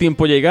mucho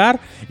tiempo llegar.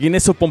 Y en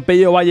eso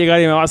Pompeyo va a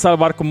llegar y me va a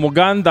salvar como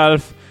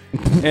Gandalf.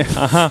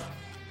 Ajá.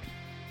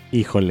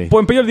 Híjole.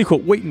 Pompeyo le dijo,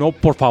 güey, no,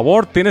 por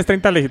favor, tienes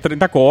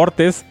 30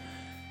 cohortes.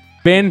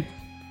 Ven,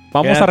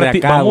 vamos a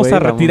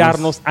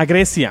retirarnos a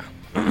Grecia.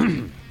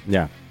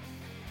 Ya.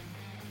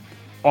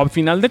 Al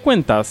final de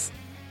cuentas,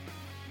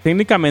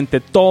 técnicamente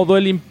todo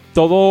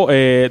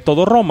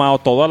Roma o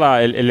toda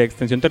la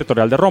extensión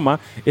territorial de Roma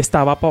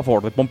estaba a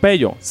favor de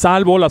Pompeyo,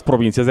 salvo las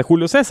provincias de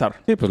Julio César.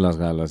 Sí, pues las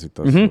Galas y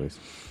todo eso.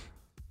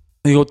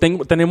 Digo,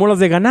 tenemos las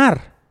de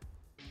ganar.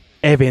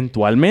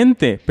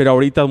 Eventualmente, pero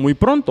ahorita muy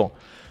pronto.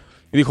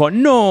 Y dijo,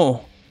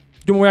 no,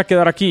 yo me voy a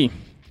quedar aquí.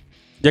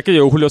 Ya que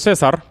llegó Julio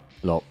César.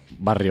 Lo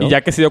barrió. Y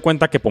ya que se dio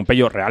cuenta que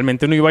Pompeyo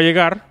realmente no iba a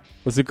llegar,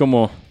 pues así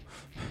como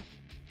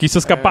quiso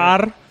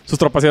escapar. Sus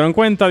tropas se dieron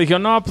cuenta,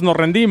 dijeron, no, pues nos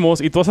rendimos.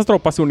 Y todas esas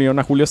tropas se unieron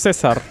a Julio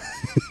César.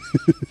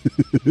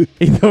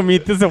 Y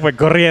Domitius se fue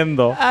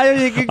corriendo. Ay,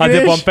 oye, ¿qué hacia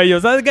crees? Pompeyo.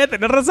 ¿Sabes qué?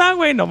 Tenés razón,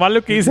 güey. Nomás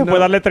lo que hice fue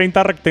darle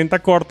 30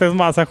 cortes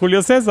más a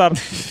Julio César.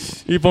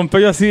 Y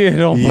Pompeyo así,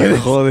 no puedes.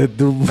 Hijo de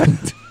tu...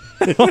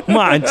 No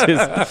manches.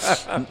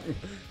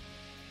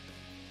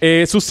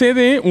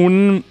 Sucede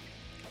un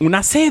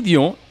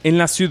asedio en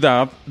la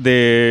ciudad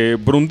de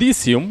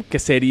Brundisium, que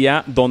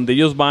sería donde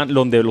ellos van,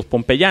 donde los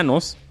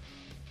pompeyanos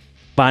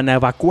van a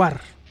evacuar.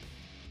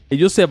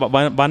 Ellos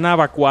van a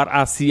evacuar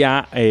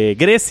hacia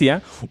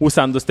Grecia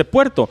usando este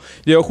puerto.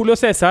 Llegó Julio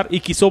César y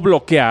quiso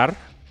bloquear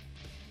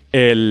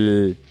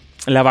la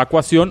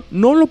evacuación.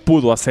 No lo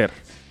pudo hacer.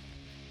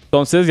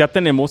 Entonces ya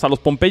tenemos a los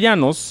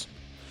pompeyanos,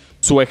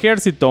 su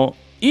ejército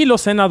y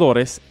los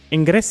senadores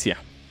en Grecia.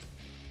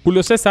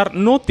 Julio César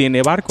no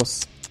tiene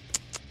barcos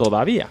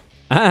todavía.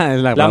 Ah,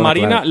 es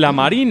la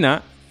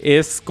marina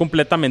es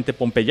completamente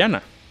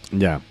pompeyana.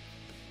 Ya.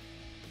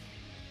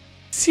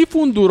 Sí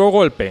fue un duro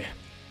golpe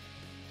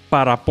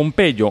para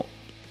Pompeyo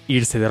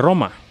irse de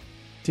Roma.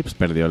 Sí, pues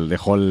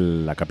dejó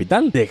la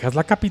capital. Dejas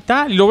la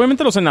capital. Y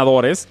obviamente los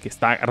senadores,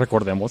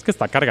 recordemos que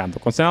está cargando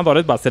con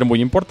senadores, va a ser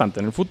muy importante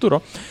en el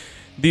futuro.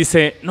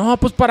 Dice, no,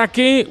 pues ¿para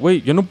qué?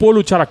 Güey, yo no puedo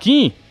luchar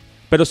aquí.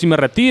 Pero si me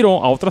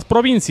retiro a otras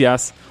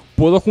provincias,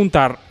 puedo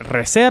juntar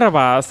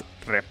reservas,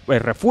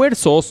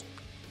 refuerzos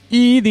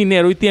y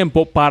dinero y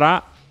tiempo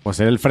para... O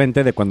ser el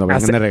frente de cuando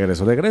vengan de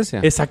regreso de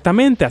Grecia.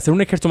 Exactamente, hacer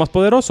un ejército más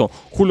poderoso.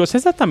 Julio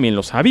César también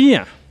lo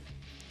sabía.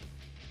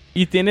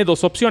 Y tiene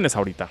dos opciones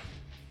ahorita.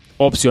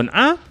 Opción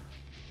A,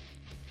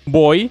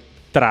 voy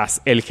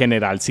tras el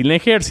general sin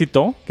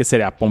ejército, que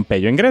sería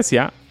Pompeyo en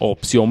Grecia.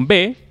 Opción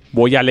B,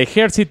 voy al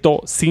ejército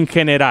sin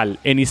general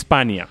en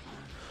Hispania.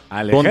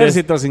 Al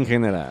ejército sin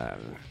general.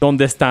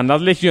 Donde están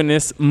las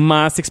legiones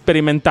más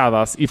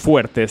experimentadas y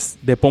fuertes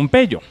de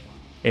Pompeyo,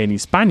 en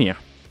Hispania.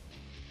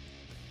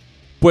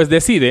 Pues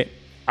decide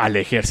al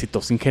ejército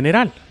sin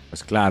general.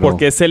 Pues claro.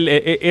 Porque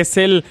es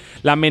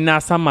la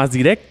amenaza más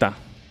directa.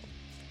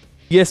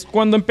 Y es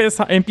cuando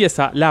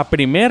empieza la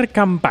primer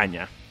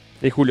campaña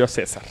de Julio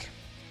César.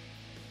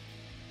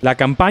 La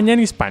campaña en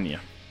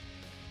Hispania.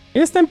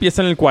 Esta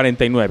empieza en el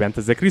 49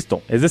 a.C.,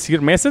 es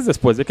decir, meses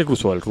después de que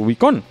cruzó el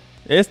Rubicón.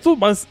 Esto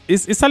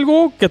es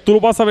algo que tú lo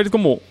vas a ver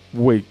como,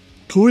 güey,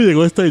 ¿cómo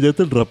llegó esta idea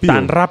tan rápido?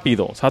 Tan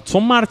rápido. O sea,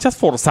 son marchas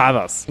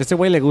forzadas. A este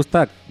güey le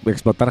gusta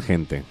explotar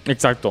gente.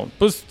 Exacto.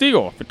 Pues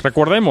digo,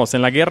 recordemos,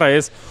 en la guerra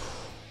es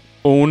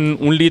un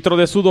litro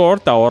de sudor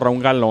te ahorra un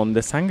galón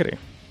de sangre.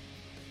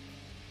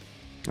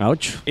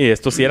 Ouch. Y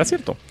esto sí era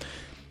cierto.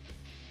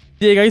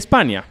 Llega a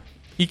Hispania.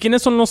 ¿Y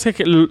quiénes son los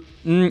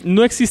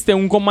no existe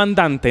un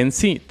comandante en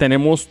sí.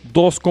 Tenemos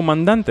dos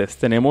comandantes.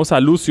 Tenemos a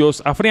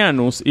Lucius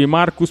Afrianus y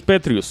Marcus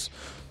Petrius.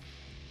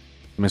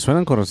 Me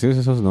suenan conocidos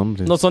esos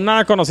nombres. No son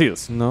nada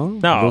conocidos. No.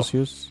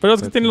 Lucius. Pero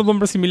es que tienen los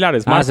nombres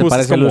similares. Marcus se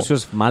parece a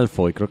Lucius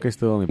Malfoy. Creo que es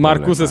todo mi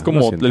Marcus problema. es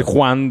como el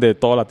Juan de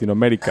toda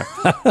Latinoamérica.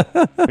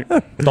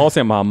 Todo se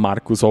llama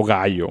Marcus o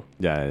Gallo.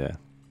 Ya.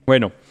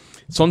 Bueno,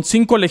 son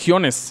 5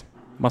 legiones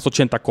más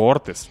 80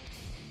 cohortes.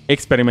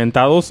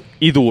 Experimentados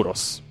y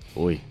duros.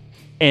 Uy.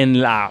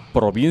 En la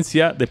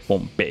provincia de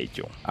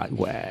Pompeyo. Ay,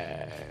 güey.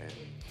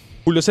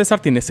 Julio César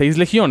tiene 6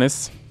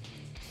 legiones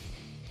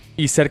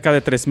y cerca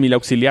de 3,000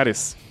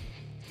 auxiliares.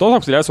 Todos los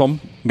auxiliares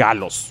son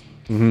galos.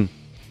 Uh-huh.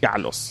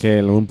 Galos. Que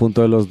en algún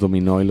punto los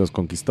dominó y los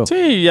conquistó. Sí,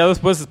 y ya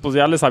después pues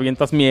ya les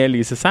avientas miel y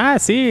dices,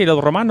 sí,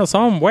 los romanos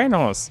son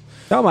buenos.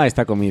 Toma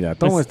esta comida,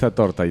 toma esta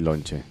torta y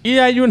lonche. Y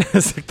hay una,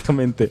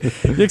 exactamente.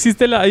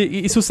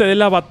 Y sucede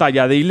la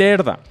batalla de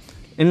Ilerda.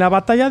 En la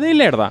batalla de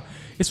Ilerda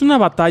es una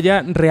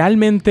batalla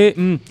realmente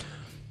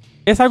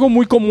Es algo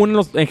muy común en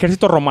los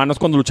ejércitos romanos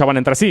cuando luchaban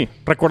entre sí.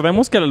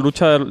 Recordemos que la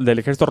lucha del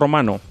ejército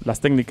romano,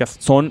 las técnicas,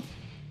 son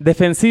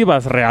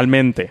defensivas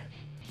realmente.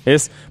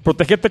 Es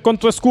protegerte con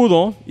tu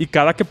escudo y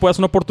cada que puedas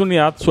una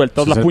oportunidad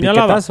sueltas la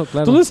puñalada. Claro.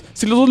 Entonces,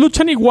 si los dos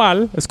luchan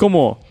igual, es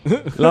como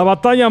la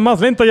batalla más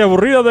lenta y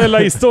aburrida de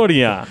la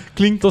historia.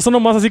 Entonces,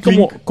 nomás así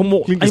como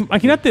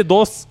imagínate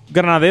dos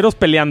granaderos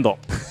peleando.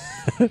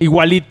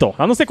 Igualito,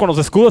 dándose con los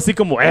escudos así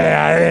como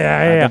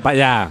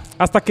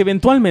hasta que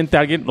eventualmente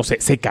alguien, no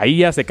sé, se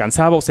caía, se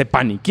cansaba o se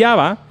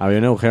paniqueaba. Había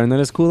un agujero en el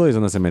escudo y es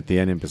donde se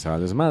metían y empezaba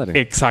el desmadre.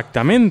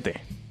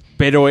 Exactamente.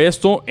 Pero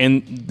esto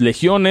en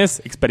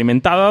legiones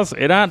experimentadas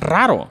era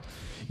raro.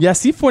 Y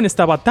así fue en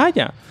esta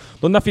batalla,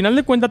 donde a final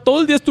de cuentas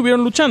todo el día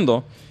estuvieron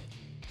luchando.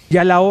 Y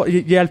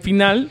al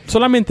final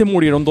solamente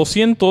murieron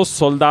 200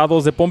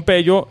 soldados de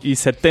Pompeyo y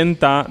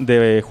 70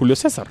 de Julio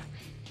César.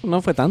 ¿No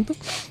fue tanto?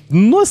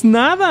 No es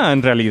nada,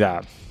 en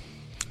realidad.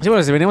 Sí,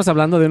 bueno, si veníamos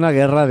hablando de una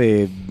guerra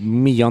de 1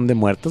 millón de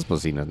muertos,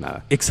 pues sí, no es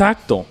nada.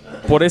 Exacto.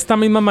 Por esta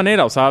misma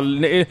manera. O sea,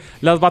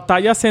 las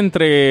batallas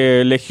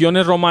entre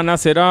legiones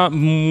romanas era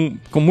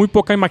con muy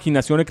poca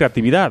imaginación y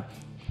creatividad.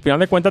 Al final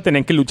de cuentas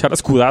tenían que luchar a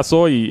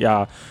escudazo y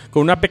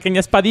con una pequeña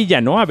espadilla,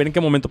 ¿no? A ver en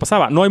qué momento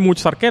pasaba. No hay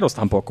muchos arqueros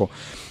tampoco.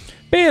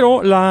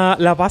 Pero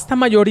la vasta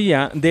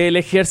mayoría del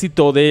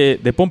ejército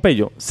de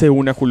Pompeyo se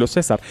une a Julio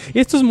César.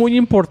 Esto es muy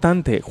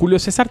importante. Julio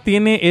César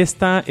tiene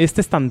este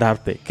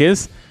estandarte, que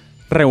es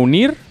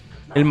reunir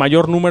el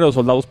mayor número de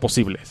soldados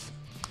posibles.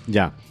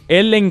 Ya.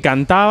 Él le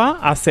encantaba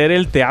hacer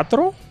el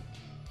teatro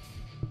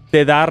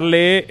de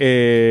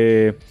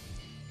darle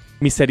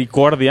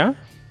misericordia.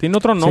 Tiene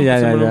otro nombre.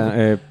 Sí, ya.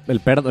 El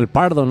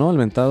pardo, ¿no? El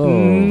mentado...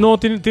 No,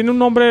 tiene un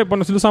nombre...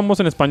 Bueno, sí lo usamos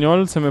en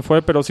español, se me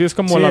fue, pero sí es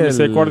como la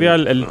misericordia,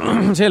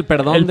 sí, el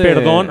perdón. El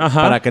perdón,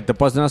 ajá. Para que te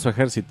puedas tener a su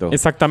ejército.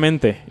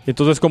 Exactamente.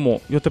 Entonces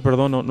como, yo te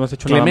perdono, no has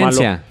hecho nada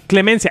malo.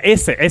 Clemencia,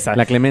 esa.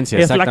 La clemencia,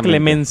 es la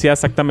clemencia,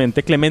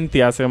 exactamente.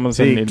 Clementia, digamos.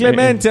 Sí,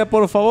 clemencia,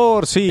 por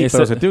favor. Sí,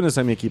 pero se te unes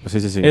a mi equipo.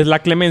 Sí. Es la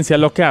clemencia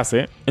lo que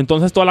hace.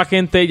 Entonces toda la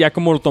gente ya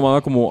como lo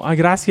tomaba como, ay,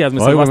 gracias,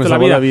 me salvaste la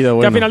vida.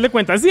 Que a final de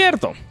cuentas es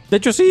cierto. De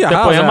hecho, sí. Te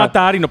podían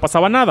matar y no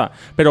pasaba nada.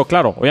 Pero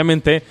claro,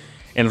 obviamente,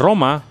 en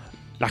Roma,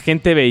 la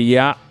gente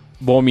veía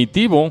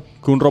vomitivo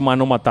que un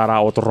romano matara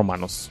a otros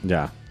romanos.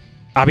 Ya.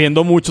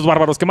 Habiendo muchos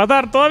bárbaros que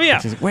matar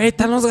todavía. Güey,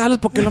 están los galos,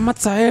 ¿por qué lo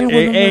matas a él,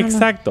 güey?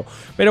 Exacto.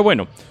 Pero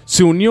bueno,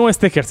 se unió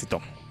este ejército.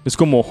 Es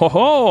como,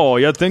 ¡jojo!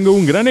 Ya tengo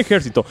un gran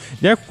ejército.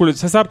 Ya Julio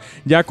César,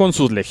 ya con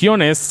sus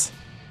legiones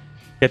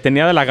que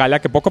tenía de la Galia,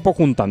 que poco a poco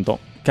juntando,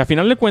 que a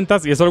final de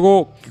cuentas, y es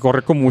algo que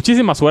corre con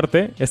muchísima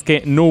suerte, es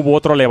que no hubo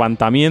otro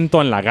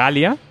levantamiento en la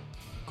Galia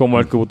como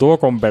el que tuvo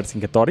con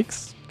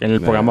Vercingetorix, en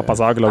el programa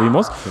pasado que lo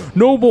vimos. Sí.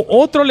 No hubo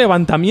otro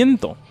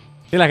levantamiento.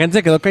 Y la gente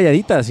se quedó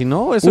calladita, si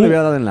no, eso le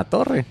hubiera dado en la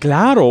torre.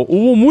 Claro,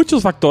 hubo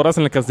muchos factores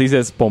en los que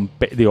dices,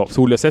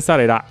 Julio César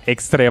era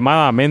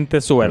extremadamente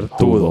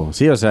suertudo.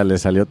 Sí, o sea, le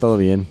salió todo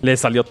bien. Le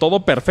salió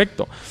todo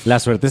perfecto. La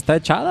suerte está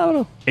echada,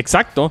 bro.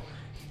 Exacto.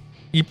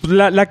 Y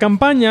la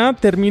campaña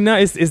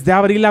termina, es de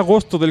abril a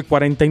agosto del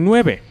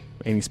 49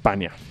 en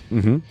Hispania.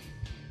 Uh-huh.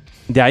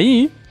 De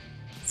ahí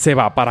se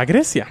va para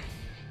Grecia.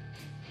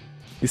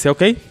 Dice,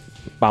 ok,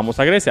 vamos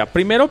a Grecia.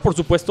 Primero, por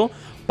supuesto,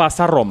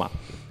 pasa a Roma.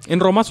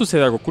 En Roma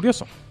sucede algo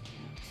curioso.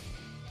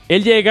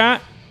 Él llega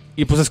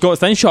y pues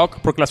está en shock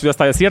porque la ciudad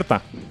está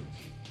desierta.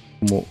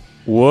 Como,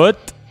 ¿what?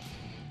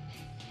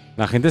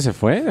 ¿La gente se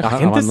fue? La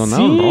gente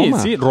abandonaron Roma.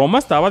 Sí, Roma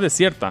estaba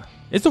desierta.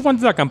 Esto fue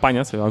antes de la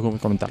campaña, se va a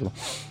comentarlo.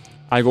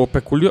 Algo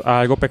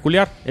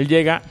peculiar. Él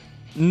llega,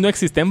 no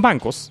existen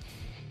bancos.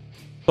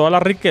 Todas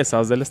las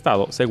riquezas del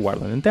estado se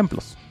guardan en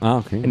templos. Ah,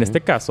 ok. En este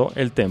caso,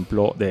 el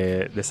templo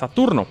de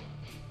Saturno.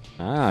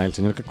 Ah, el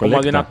señor que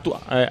colecta.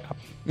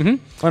 Uh-huh.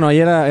 Bueno, ahí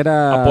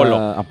era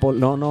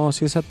Apolo. No,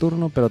 sí es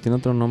Saturno, pero tiene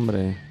otro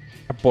nombre.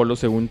 Apolo,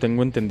 según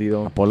tengo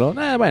entendido. ¿Apolo?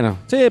 Bueno.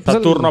 Sí, pues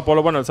Saturno,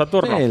 Apolo. Bueno, el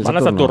Saturno. Sí, Van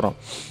a Saturno.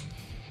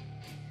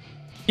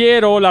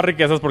 Quiero las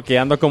riquezas porque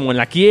ando como en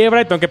la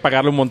quiebra y tengo que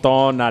pagarle un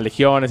montón a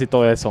legiones y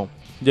todo eso.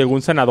 Llegó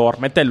un senador,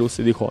 Metellus,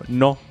 y dijo,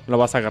 no, lo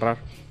vas a agarrar.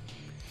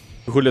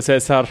 Julio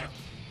César.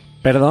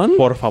 ¿Perdón?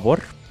 Por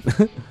favor.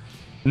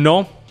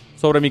 No,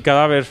 sobre mi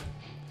cadáver.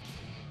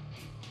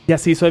 Y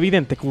así hizo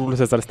evidente que Julio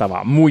César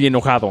estaba muy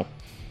enojado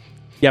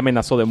y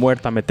amenazó de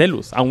muerte a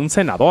Metellus, a un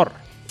senador,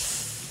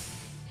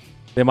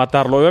 de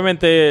matarlo.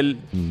 Obviamente,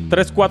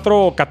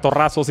 3-4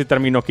 catorrazos y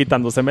terminó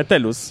quitándose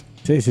Metellus.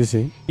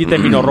 Sí. Y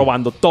terminó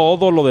robando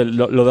todo lo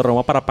de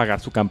Roma para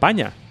pagar su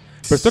campaña.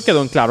 Pero esto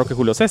quedó en claro que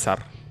Julio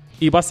César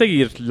iba a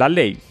seguir la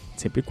ley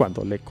siempre y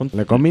cuando le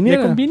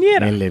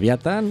conviniera. El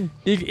Leviatán.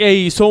 E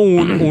hizo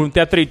un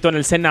teatrito en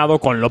el Senado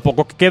con lo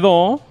poco que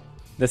quedó.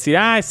 Decir,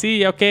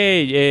 sí, ok,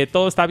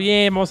 todo está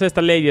bien, vamos a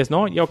estas leyes,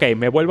 ¿no? Y ok,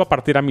 me vuelvo a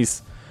partir a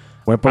mis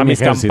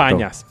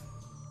campañas.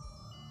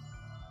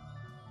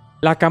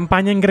 La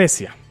campaña en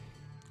Grecia.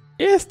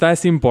 Esta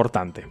es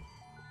importante.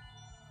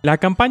 La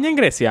campaña en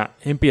Grecia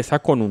empieza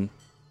con un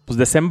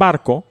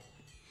desembarco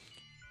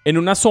en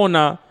una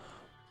zona,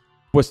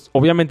 pues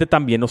obviamente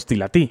también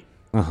hostil a ti.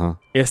 Ajá.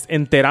 Es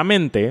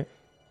enteramente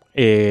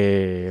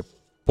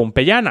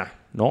pompeyana,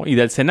 ¿no? Y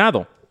del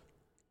Senado.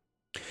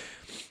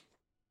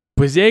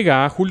 Pues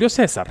llega Julio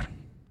César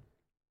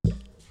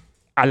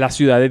a la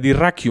ciudad de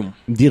Dyrrachium.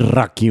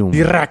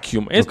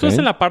 Dyrrachium. Esto es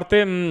en la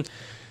parte...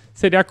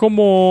 sería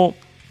como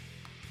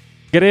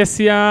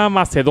Grecia,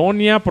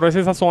 Macedonia, por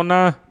esa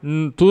zona.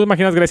 Tú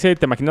imaginas Grecia y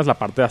te imaginas la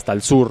parte hasta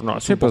el sur, ¿no?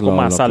 Es un poco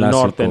más al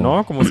norte,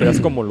 ¿no? Como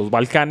serías como los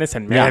Balcanes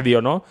en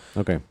medio, ¿no?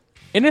 Ok.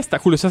 En esta,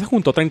 Julio César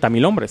juntó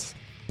 30,000 hombres.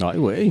 Ay,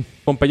 güey.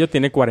 Pompeyo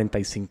tiene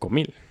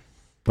 45,000.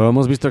 Pero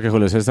hemos visto que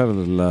Julio César,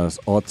 las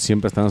odds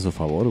siempre están a su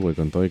favor, güey,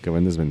 con todo y que va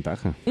en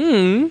desventaja.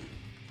 Y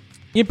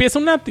empieza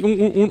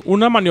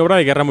una maniobra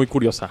de guerra muy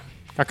curiosa.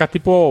 Acá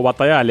tipo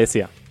batalla de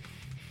Alesia.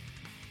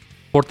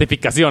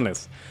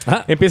 Fortificaciones.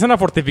 Empiezan a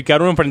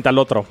fortificar uno frente al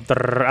otro.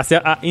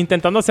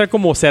 Intentando hacer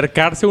como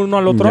cercarse uno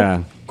al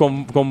otro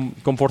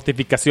con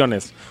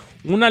fortificaciones.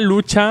 Una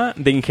lucha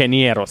de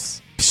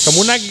ingenieros.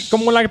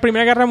 Como la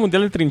Primera Guerra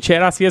Mundial de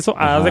trincheras y eso.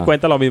 Haz de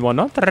cuenta lo mismo,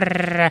 ¿no?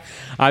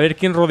 A ver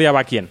quién rodeaba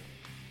a quién.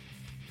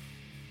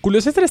 Julio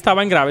César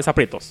estaba en graves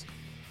aprietos.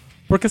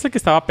 Porque es el que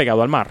estaba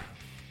pegado al mar.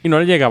 Y no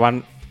le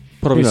llegaban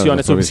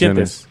provisiones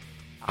suficientes.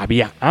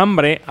 Había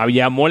hambre,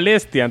 había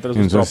molestia entre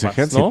sus tropas,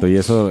 ejército, ¿no? Y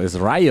eso es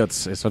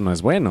riots. Eso no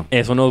es bueno.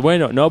 Eso no es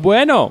bueno. No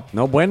bueno.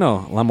 No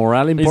bueno. La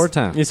moral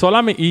importa.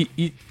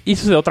 Y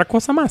sucede otra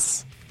cosa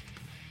más.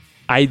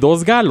 Hay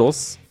 2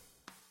 galos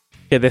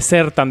que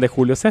desertan de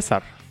Julio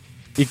César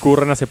y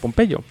corren hacia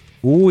Pompeyo.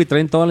 Uy,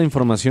 traen toda la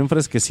información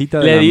fresquecita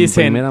de Le la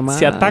dicen, primera mano.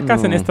 si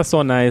atacas en esta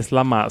zona es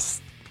la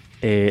más...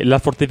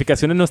 las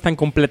fortificaciones no están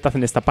completas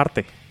en esta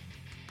parte.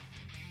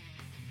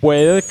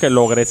 Puede que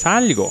logres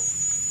algo.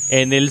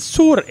 En el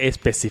sur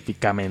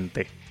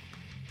específicamente.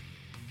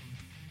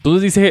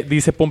 Entonces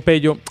dice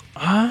Pompeyo,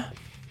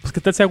 pues qué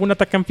tal si hago un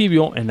ataque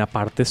anfibio en la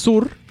parte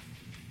sur.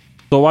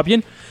 Todo va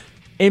bien.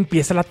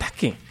 Empieza el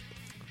ataque.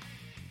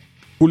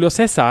 Julio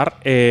César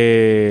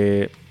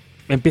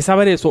empieza a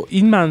ver eso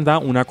y manda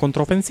una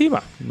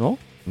contraofensiva, ¿no?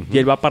 Y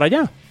él va para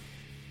allá.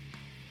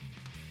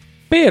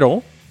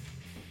 Pero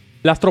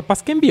las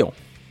tropas que envió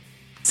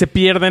se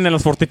pierden en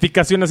las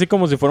fortificaciones así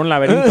como si fuera un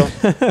laberinto.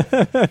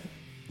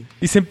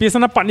 Y se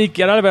empiezan a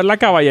paniquear al ver la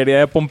caballería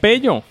de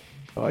Pompeyo.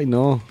 Ay,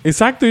 no.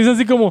 Exacto, y es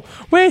así como,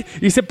 güey,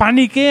 y se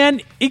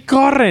paniquean y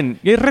corren.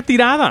 Y es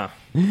retirada.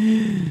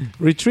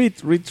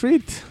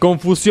 Retreat.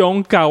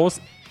 Confusión, caos.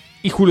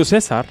 Y Julio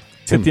César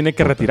se tiene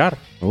que retirar.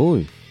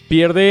 Uy.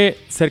 Pierde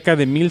cerca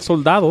de 1,000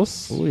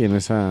 soldados. Uy, en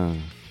esa...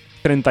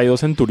 32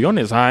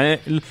 centuriones. O sea,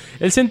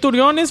 el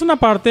centurión es una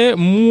parte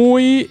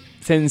muy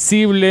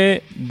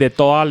sensible de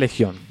toda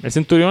legión. El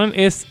centurión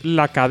es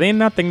la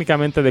cadena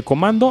técnicamente de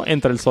comando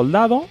entre el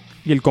soldado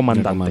y el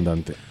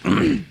comandante.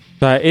 O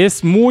sea,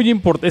 es muy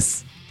importante.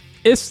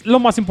 Es lo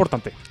más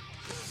importante.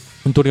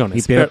 Centuriones.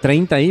 Y pierde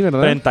 30 ahí,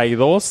 ¿verdad?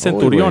 32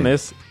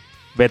 centuriones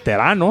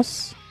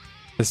veteranos.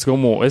 Es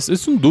como...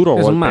 Es un duro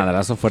golpe. Es un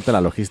madrazo fuerte la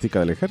logística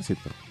del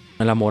ejército.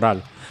 En la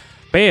moral.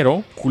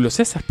 Pero Julio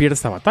César pierde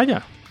esta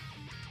batalla.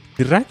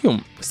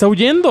 Dyrrachium está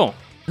huyendo.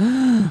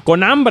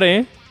 Con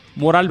hambre,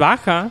 moral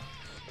baja,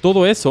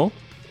 todo eso.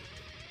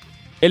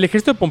 El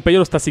ejército de Pompeyo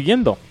lo está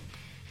siguiendo.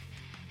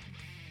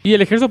 Y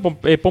el ejército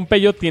de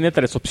Pompeyo tiene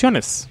 3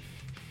 opciones.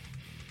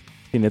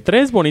 Tiene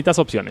 3 bonitas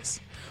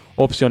opciones.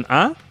 Opción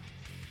A,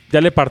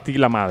 ya le partí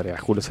la madre a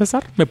Julio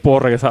César. Me puedo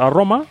regresar a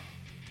Roma.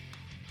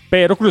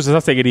 Pero Julio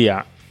César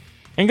seguiría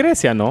en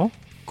Grecia, ¿no?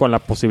 Con la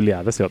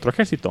posibilidad de ser otro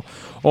ejército.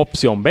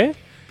 Opción B,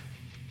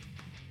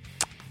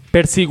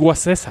 persigo a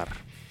César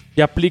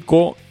y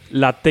aplico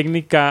la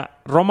técnica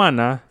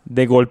romana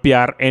de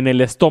golpear en el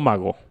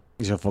estómago.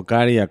 Y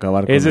sofocar y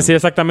acabar con Es decir,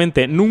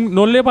 exactamente,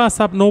 no vas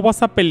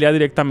a pelear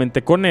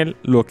directamente con él.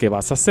 Lo que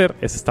vas a hacer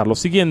es estarlo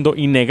siguiendo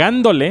y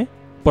negándole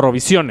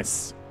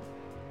provisiones.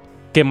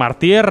 Quemar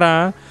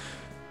tierra,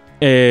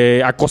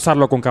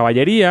 acosarlo con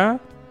caballería,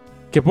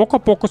 que poco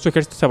a poco su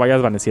ejército se vaya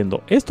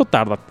desvaneciendo. Esto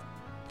tarda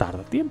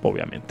tiempo,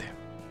 obviamente.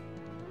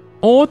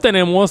 O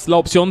tenemos la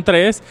opción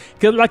 3,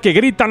 que es la que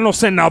gritan los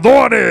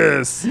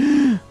senadores.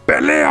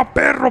 ¡Pelea,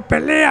 perro,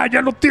 pelea!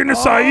 ¡Ya lo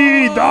tienes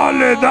ahí!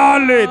 ¡Dale,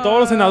 dale!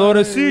 Todos los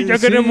senadores, sí, ya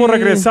queremos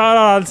regresar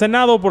al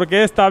Senado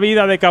porque esta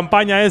vida de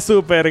campaña es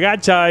súper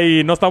gacha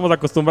y no estamos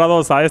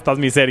acostumbrados a estas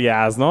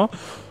miserias, ¿no?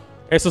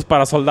 Eso es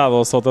para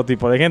soldados, otro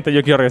tipo de gente.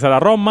 Yo quiero regresar a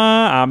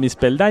Roma, a mis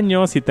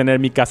peldaños y tener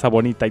mi casa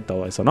bonita y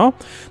todo eso, ¿no?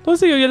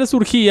 Entonces yo ya le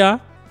surgía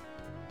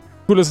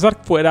Julio César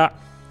fuera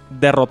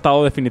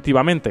derrotado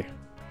definitivamente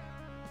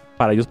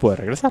para ellos poder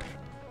regresar.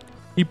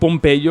 Y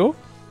Pompeyo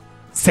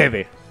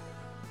cede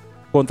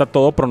contra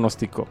todo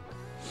pronóstico.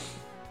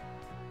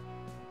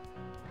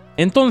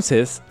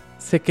 Entonces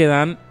se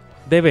quedan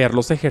de ver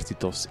los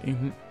ejércitos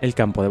en el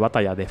campo de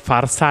batalla de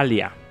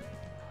Farsalia.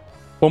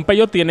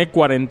 Pompeyo tiene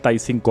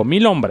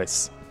 45,000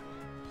 hombres,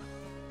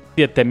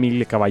 7,000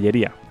 de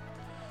caballería.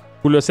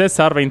 Julio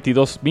César,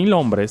 22,000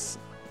 hombres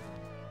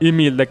y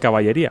 1,000 de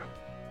caballería.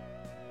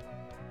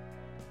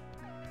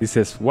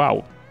 Dices,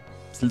 wow,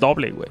 es el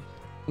doble, güey.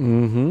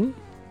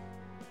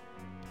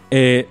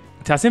 Se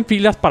hacen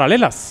filas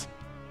paralelas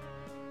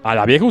a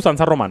la vieja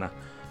usanza romana.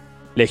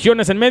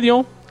 Legiones en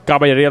medio,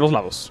 caballería a los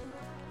lados.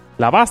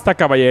 La vasta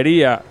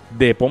caballería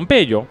de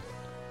Pompeyo,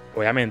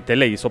 obviamente,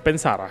 le hizo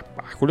pensar a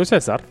Julio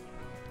César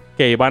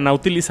que iban a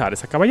utilizar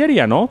esa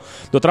caballería, ¿no?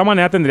 De otra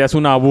manera tendrías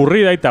una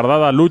aburrida y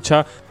tardada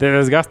lucha de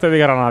desgaste de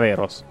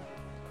granaderos.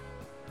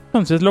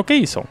 Entonces lo que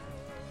hizo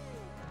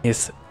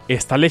es,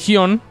 esta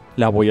legión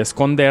la voy a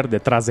esconder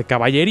detrás de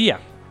caballería.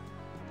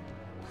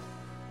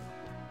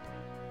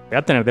 Voy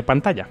a tener de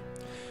pantalla.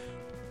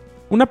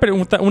 Una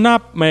pregunta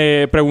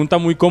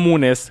muy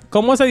común es,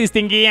 ¿cómo se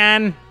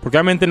distinguían? Porque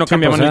obviamente no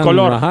cambiaban el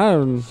color. Ajá.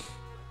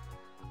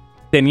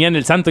 Tenían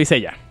el santo y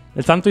seña.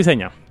 El santo y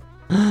seña.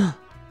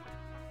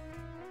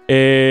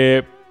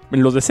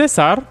 Los de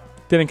César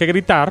tienen que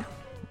gritar,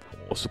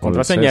 o su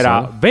contraseña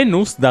era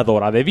Venus,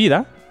 dadora de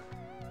vida.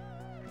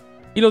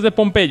 Y los de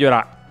Pompeyo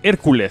era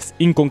Hércules,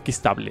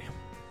 inconquistable.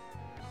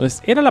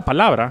 Entonces, era la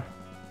palabra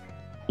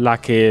la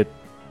que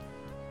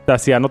te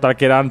hacía notar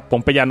que eran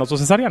pompeyanos o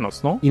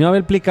cesarianos, ¿no? ¿Y no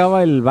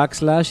aplicaba el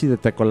backslash y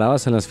te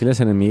colabas en las filas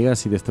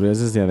enemigas y destruías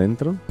desde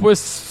adentro?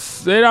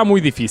 Pues era muy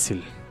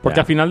difícil. Porque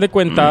a final de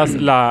cuentas,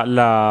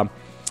 la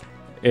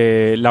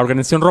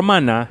organización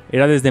romana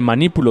era desde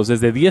manípulos,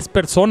 desde 10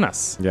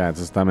 personas. Ya,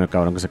 entonces está medio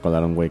cabrón que se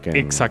colaron, güey.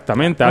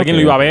 Exactamente. Alguien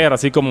lo iba a ver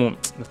así como,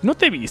 no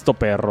te he visto,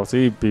 perro.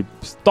 Sí,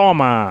 pues,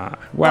 toma,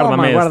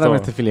 guárdame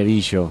este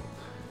filerillo.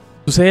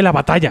 Sucede la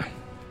batalla.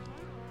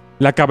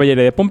 La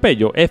caballería de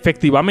Pompeyo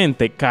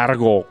efectivamente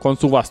cargó con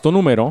su vasto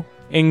número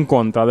en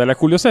contra de la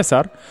Julio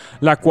César,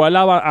 la cual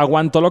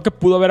aguantó lo que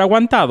pudo haber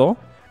aguantado,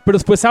 pero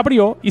después se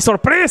abrió y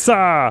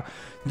 ¡sorpresa!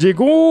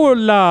 Llegó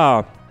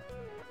la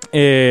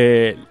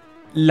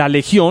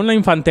legión, la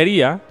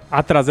infantería,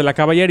 atrás de la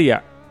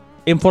caballería,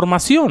 en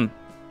formación.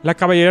 La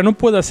caballería no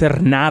puede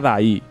hacer nada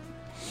ahí.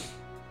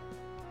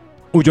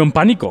 Huyó en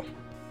pánico.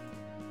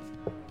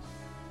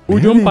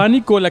 Huyó en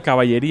pánico la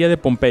caballería de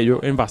Pompeyo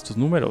en vastos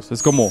números.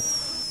 Es como,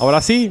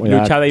 ahora sí,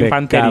 lucha de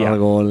infantería.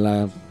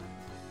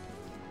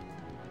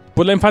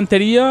 Pues la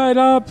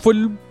infantería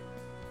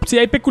sí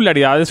hay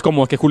peculiaridades,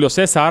 como que Julio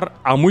César,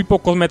 a muy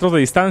pocos metros de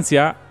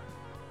distancia,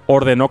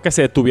 ordenó que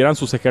se detuvieran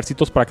sus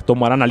ejércitos para que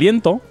tomaran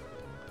aliento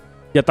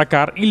y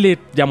atacar, y le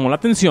llamó la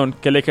atención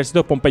que el ejército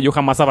de Pompeyo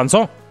jamás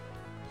avanzó.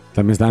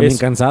 También estaban bien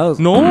cansados.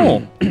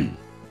 No.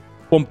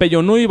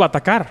 Pompeyo no iba a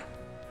atacar,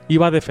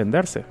 iba a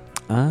defenderse.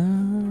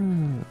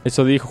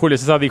 Eso dijo Julio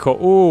César,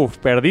 dijo,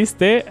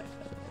 perdiste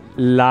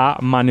la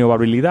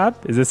maniobrabilidad,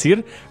 es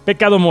decir,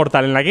 pecado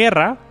mortal en la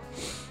guerra.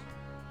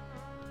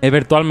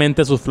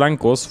 Eventualmente sus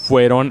flancos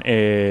fueron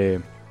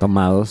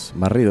tomados,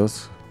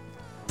 barridos.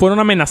 Fueron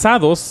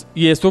amenazados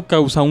y esto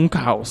causa un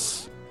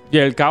caos. Y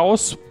el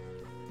caos,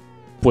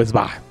 pues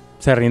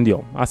se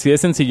rindió. Así de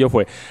sencillo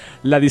fue.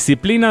 La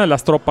disciplina de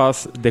las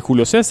tropas de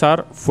Julio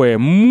César fue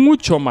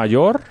mucho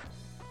mayor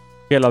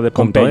que la de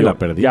Pompeyo.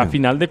 Y a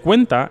final de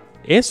cuentas,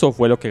 eso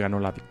fue lo que ganó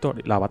la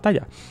victoria, la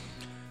batalla.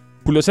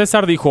 Julio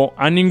César dijo,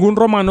 a ningún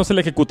romano se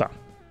le ejecuta.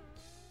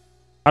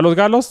 A los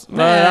galos,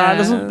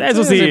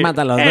 eso sí,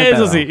 mátalos,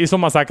 eso sí, hizo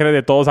masacre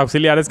de todos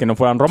auxiliares que no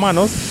fueran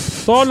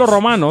romanos. Todos los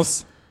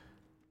romanos,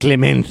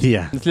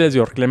 clemencia. Les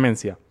dio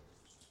clemencia.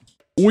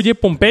 Huye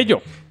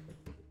Pompeyo.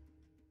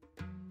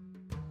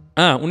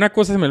 Una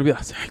cosa se me olvidó.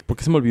 ¿Por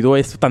qué se me olvidó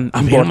esto tan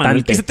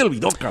importante? ¿Qué se te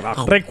olvidó,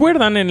 carajo?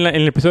 ¿Recuerdan en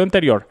el episodio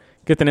anterior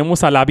que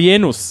tenemos a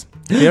Labienus?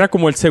 Que era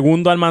como el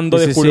segundo al mando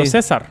de Julio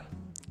César.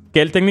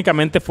 Que él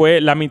técnicamente fue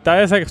la mitad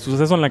de ese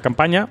suceso en la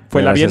campaña.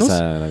 Fue Labienus.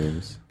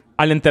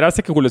 Al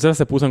enterarse que Julio César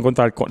se puso en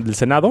contra del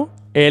Senado,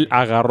 él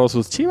agarró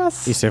sus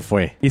chivas. Y se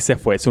fue.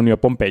 Se unió a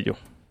Pompeyo.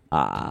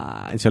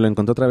 ¿Y se lo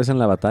encontró otra vez en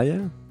la batalla?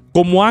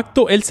 Como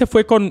acto, él se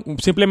fue con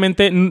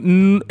simplemente...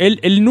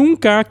 Él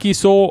nunca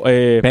quiso...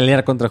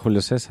 pelear contra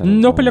Julio César.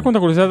 No pelear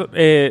contra Julio César.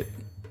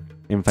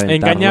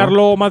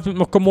 Engañarlo, más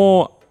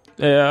como...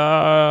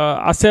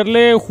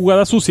 hacerle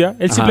jugada sucia.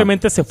 Él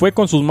simplemente se fue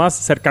con sus más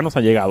cercanos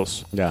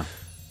allegados. Ya.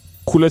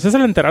 Julio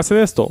César, al enterarse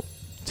de esto,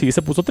 sí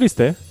se puso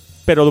triste,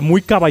 pero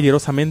muy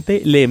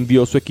caballerosamente le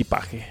envió su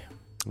equipaje.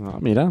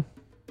 Mira.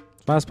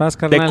 Paz,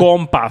 carnal. De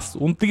compas.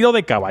 Un tiro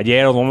de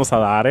caballeros vamos a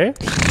dar, ¿eh?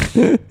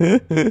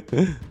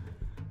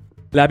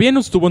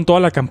 Labienus estuvo en toda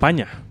la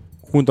campaña,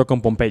 junto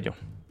con Pompeyo.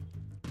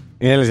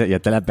 Y él decía, ya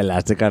te la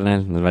pelaste,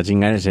 carnal. Nos va a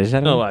chingar el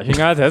César. Nos va a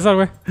chingar el César,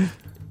 güey.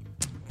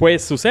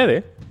 Pues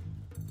sucede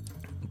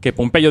que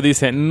Pompeyo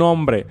dice, no,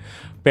 hombre,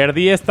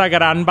 perdí esta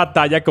gran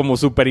batalla como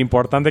súper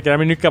importante, que era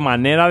mi única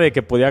manera de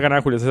que podía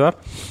ganar Julio César.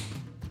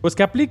 Pues,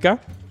 ¿qué aplica?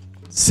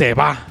 Se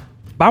va.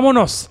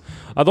 ¡Vámonos!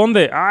 ¿A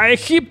dónde? ¡A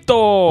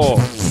Egipto!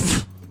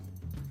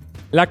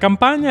 La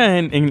campaña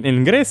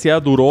en Grecia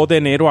duró de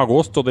enero a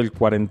agosto del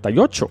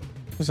 48.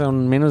 O sea,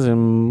 menos de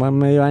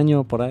medio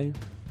año por ahí.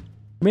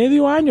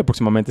 Medio año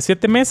aproximadamente,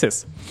 7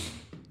 meses.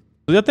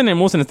 Entonces ya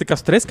tenemos en este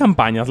caso 3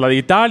 campañas. La de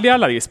Italia,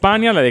 la de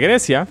España, la de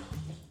Grecia.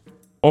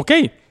 Ok.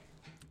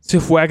 Se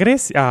fue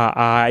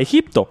a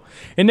Egipto.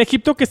 En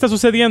Egipto, ¿qué está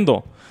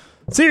sucediendo?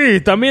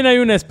 Sí, también hay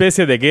una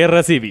especie de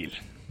guerra civil.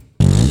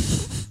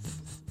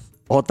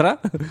 ¿Otra?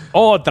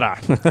 Otra.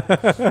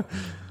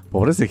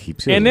 Pobres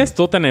egipcios. En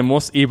esto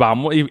tenemos, y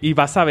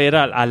vas a ver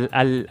a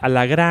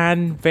la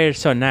gran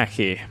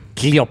personaje.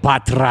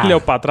 Cleopatra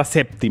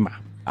VII.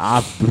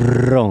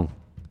 Bro.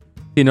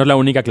 Y no es la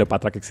única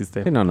Cleopatra que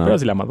existe. Sí, no. Pero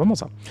sí la más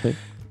famosa. Sí.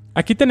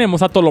 Aquí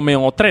tenemos a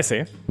Ptolomeo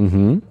XIII.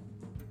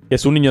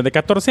 es un niño de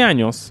 14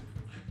 años,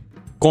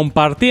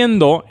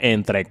 compartiendo,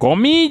 entre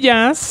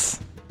comillas,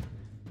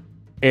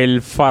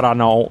 el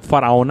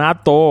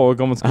faraonato, o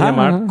como se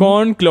llama,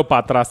 con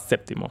Cleopatra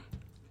VII.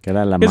 Que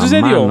era la ¿Qué mamá,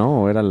 sucedió?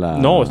 ¿no? ¿O era la...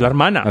 No, es la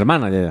hermana. La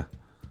hermana, ya.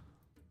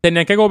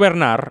 Tenían que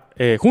gobernar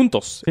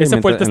juntos. Sí,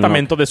 Ese fue el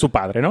testamento de su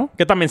padre, ¿no?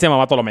 Que también se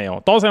llamaba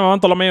Ptolomeo. Todos se llamaban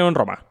Ptolomeo en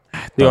Roma.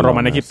 Digo,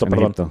 Roma en Egipto,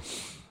 perdón.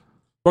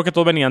 Porque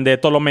todos venían de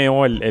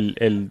Ptolomeo,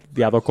 el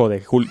diádoco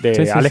de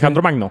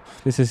Alejandro Magno.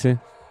 Sí.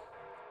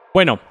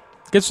 Bueno,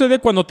 ¿qué sucede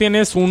cuando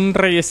tienes un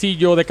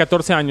reyecillo de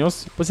 14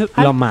 años? Pues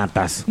lo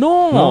matas.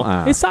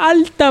 No, es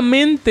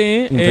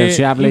altamente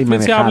influenciable y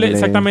manejable.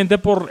 Exactamente,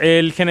 por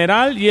el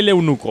general y el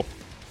eunuco.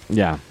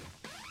 Ya.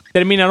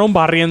 Terminaron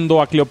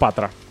barriendo a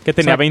Cleopatra, que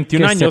tenía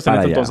 21 años en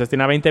ese entonces.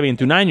 Tenía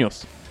 21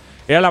 años.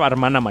 Era la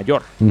hermana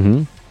mayor.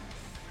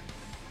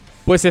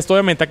 Pues esto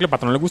obviamente a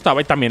Cleopatra no le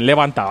gustaba y también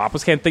levantaba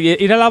pues gente. Y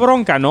era la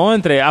bronca, ¿no?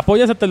 Entre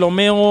apoyas a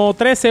Ptolomeo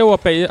XIII o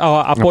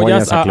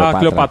apoyas a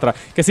Cleopatra.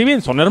 Que si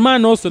bien son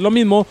hermanos, es lo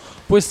mismo,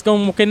 pues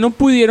como que no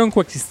pudieron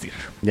coexistir.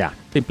 Ya.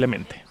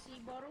 Simplemente.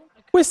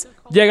 Pues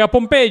llega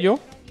Pompeyo.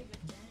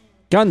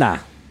 ¿Qué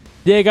onda?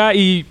 Llega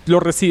y lo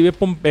recibe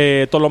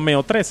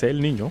Ptolomeo XIII,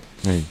 el niño.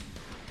 Sí.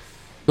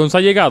 Con sus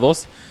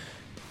allegados.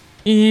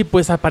 Y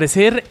pues al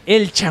parecer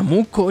el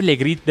chamuco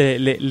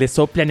le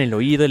sopla en el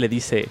oído y le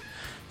dice...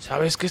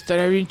 ¿Sabes que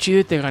estaría bien chido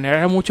y te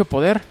ganara mucho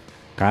poder?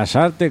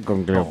 Casarte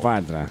con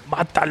Cleopatra. No,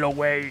 mátalo,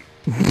 güey.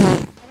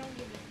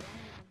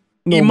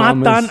 Y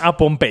matan a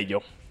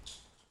Pompeyo.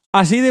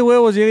 Así de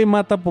huevos llega y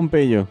mata a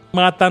Pompeyo.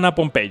 Matan a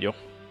Pompeyo.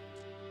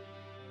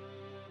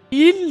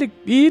 Y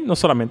no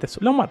solamente eso,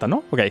 lo matan,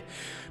 ¿no? Ok.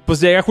 Pues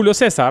llega Julio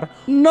César.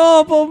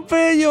 ¡No,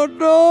 Pompeyo,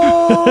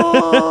 no!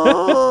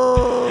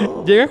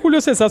 Llega Julio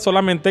César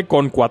solamente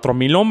con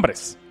 4,000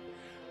 hombres.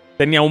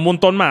 Tenía un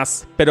montón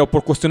más, pero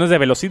por cuestiones de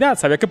velocidad.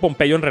 Sabía que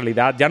Pompeyo en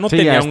realidad ya no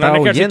tenía un gran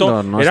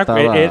ejército.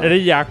 Era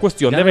ya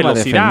cuestión de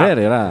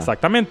velocidad.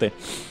 Exactamente.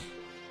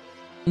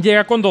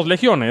 Llega con 2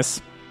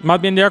 legiones.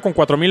 Más bien llega con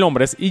 4,000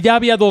 hombres. Y ya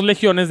había 2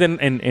 legiones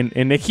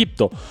en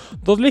Egipto.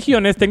 2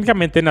 legiones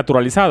técnicamente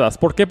naturalizadas.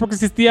 ¿Por qué? Porque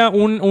existía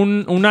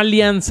una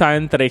alianza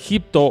entre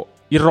Egipto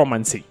y Roma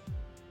en sí.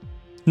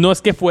 No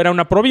es que fuera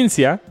una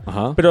provincia,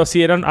 pero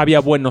sí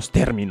había buenos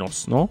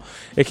términos, ¿no?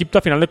 Egipto,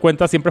 a final de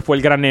cuentas, siempre fue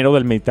el granero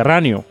del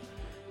Mediterráneo.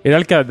 Era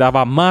el que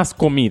daba más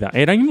comida.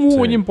 Era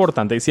muy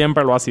importante y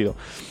siempre lo ha sido.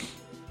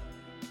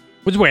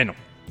 Pues bueno,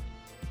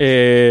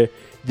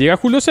 llega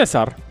Julio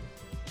César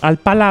al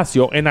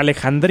palacio en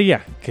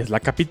Alejandría, que es la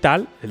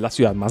capital, es la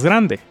ciudad más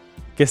grande,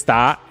 que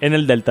está en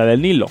el delta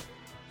del Nilo.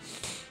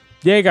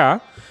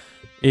 Llega,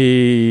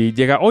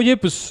 oye,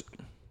 pues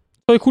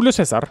soy Julio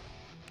César.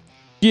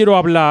 Quiero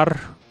hablar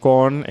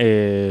con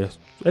el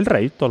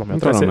rey Ptolomeo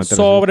XIII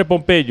sobre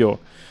Pompeyo.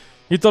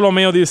 Y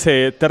Ptolomeo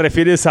dice, ¿te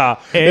refieres a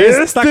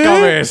esta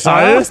cabeza?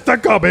 ¿A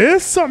esta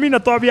cabeza? Mira,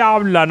 todavía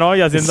habla, ¿no?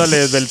 Y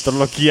haciéndole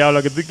ventriloquía o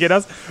lo que tú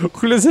quieras.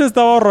 Julio César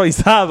estaba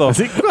horrorizado.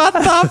 Así, ¿what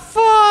the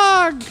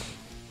fuck?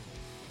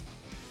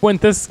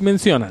 Fuentes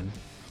mencionan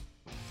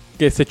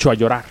que se echó a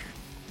llorar.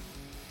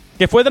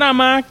 Que fue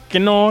drama, que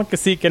no, que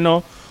sí, que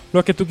no.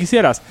 Lo que tú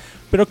quisieras.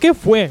 Pero ¿qué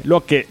fue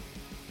lo que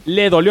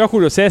le dolió a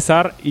Julio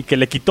César y que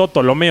le quitó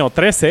Ptolomeo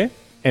XIII?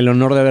 ¿El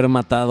honor de haber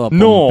matado a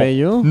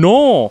Pompeyo?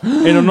 No,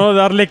 el honor de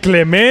darle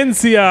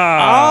clemencia.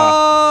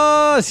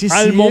 Sí,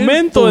 al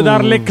momento de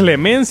darle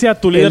clemencia a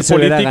tu líder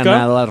política. Hubieras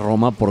ganado a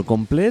Roma por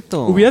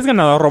completo. Hubieras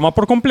ganado a Roma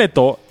por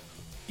completo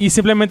y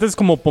simplemente es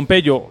como,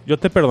 Pompeyo, yo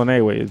te perdoné,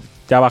 güey,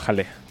 ya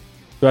bájale. Te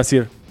voy a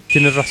decir,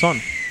 tienes razón.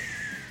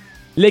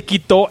 Le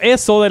quitó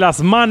eso de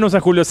las manos a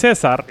Julio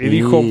César y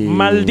dijo,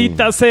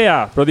 maldita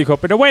sea. Pero dijo,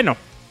 pero bueno.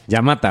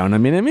 Ya mataron a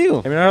mi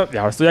enemigo. Y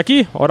ahora estoy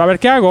aquí, ahora a ver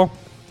qué hago.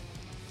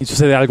 Y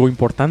sucede algo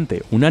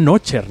importante. Una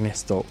noche,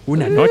 Ernesto.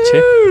 Una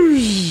noche.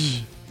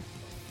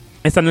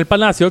 Está en el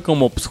palacio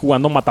como pues,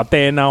 jugando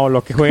matatena o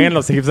lo que jueguen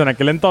los egipcios en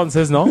aquel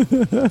entonces, ¿no?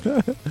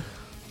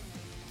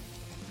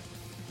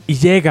 Y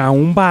llega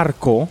un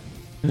barco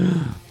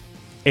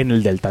en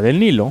el delta del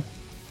Nilo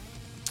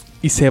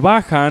y se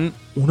bajan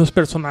unos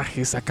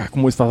personajes acá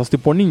como disfrazados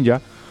tipo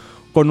ninja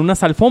con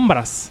unas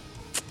alfombras.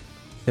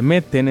 Se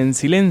meten en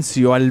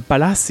silencio al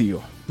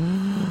palacio.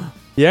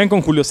 Llegan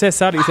con Julio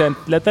César y dicen,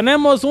 le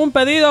tenemos un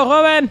pedido,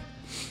 joven.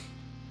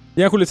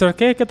 Llega Julio César,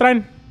 ¿qué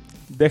traen?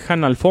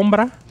 Dejan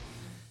alfombra,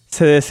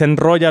 se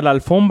desenrolla la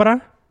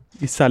alfombra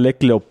y sale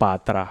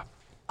Cleopatra.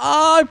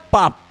 ¡Ay,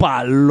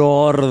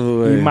 papalord,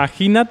 güey!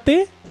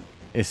 Imagínate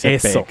ese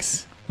eso.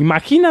 pex.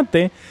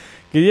 Imagínate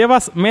que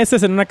llevas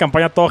meses en una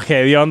campaña todo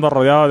hediondo,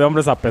 rodeado de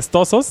hombres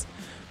apestosos.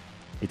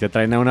 Y te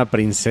traen a una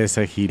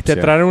princesa egipcia.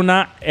 Te traen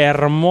una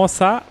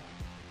hermosa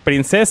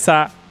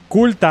princesa,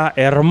 culta,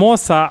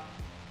 hermosa,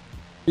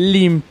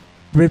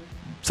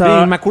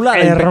 inmaculada,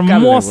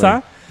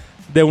 hermosa,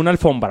 de una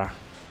alfombra.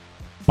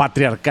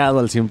 Patriarcado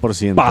al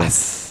 100%.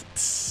 Paz.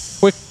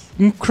 Fue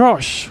un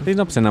crush. Sí,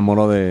 no, pues se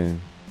enamoró de...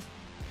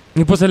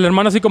 Y pues el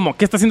hermano así como,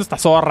 ¿qué está haciendo esta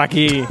zorra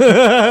aquí?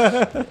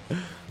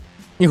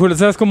 Y Julio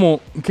César es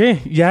como,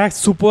 ¿qué? Ya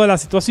supo de la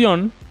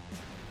situación,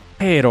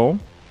 pero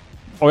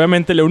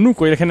obviamente el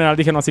eunuco y el general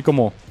dijeron así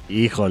como,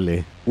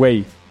 Híjole.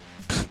 güey,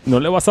 no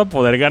le vas a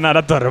poder ganar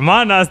a tu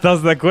hermana,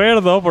 ¿estás de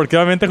acuerdo? Porque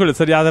obviamente Julio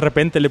César ya de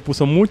repente le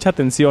puso mucha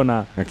atención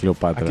a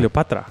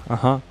Cleopatra.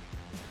 Ajá.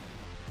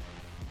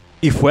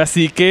 Y fue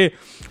así que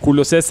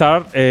Julio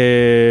César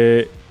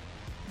se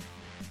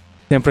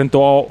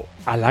enfrentó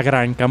a la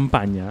gran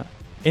campaña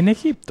en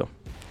Egipto.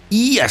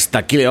 Y hasta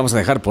aquí le vamos a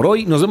dejar por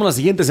hoy. Nos vemos la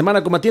siguiente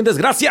semana, combatientes.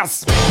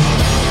 ¡Gracias!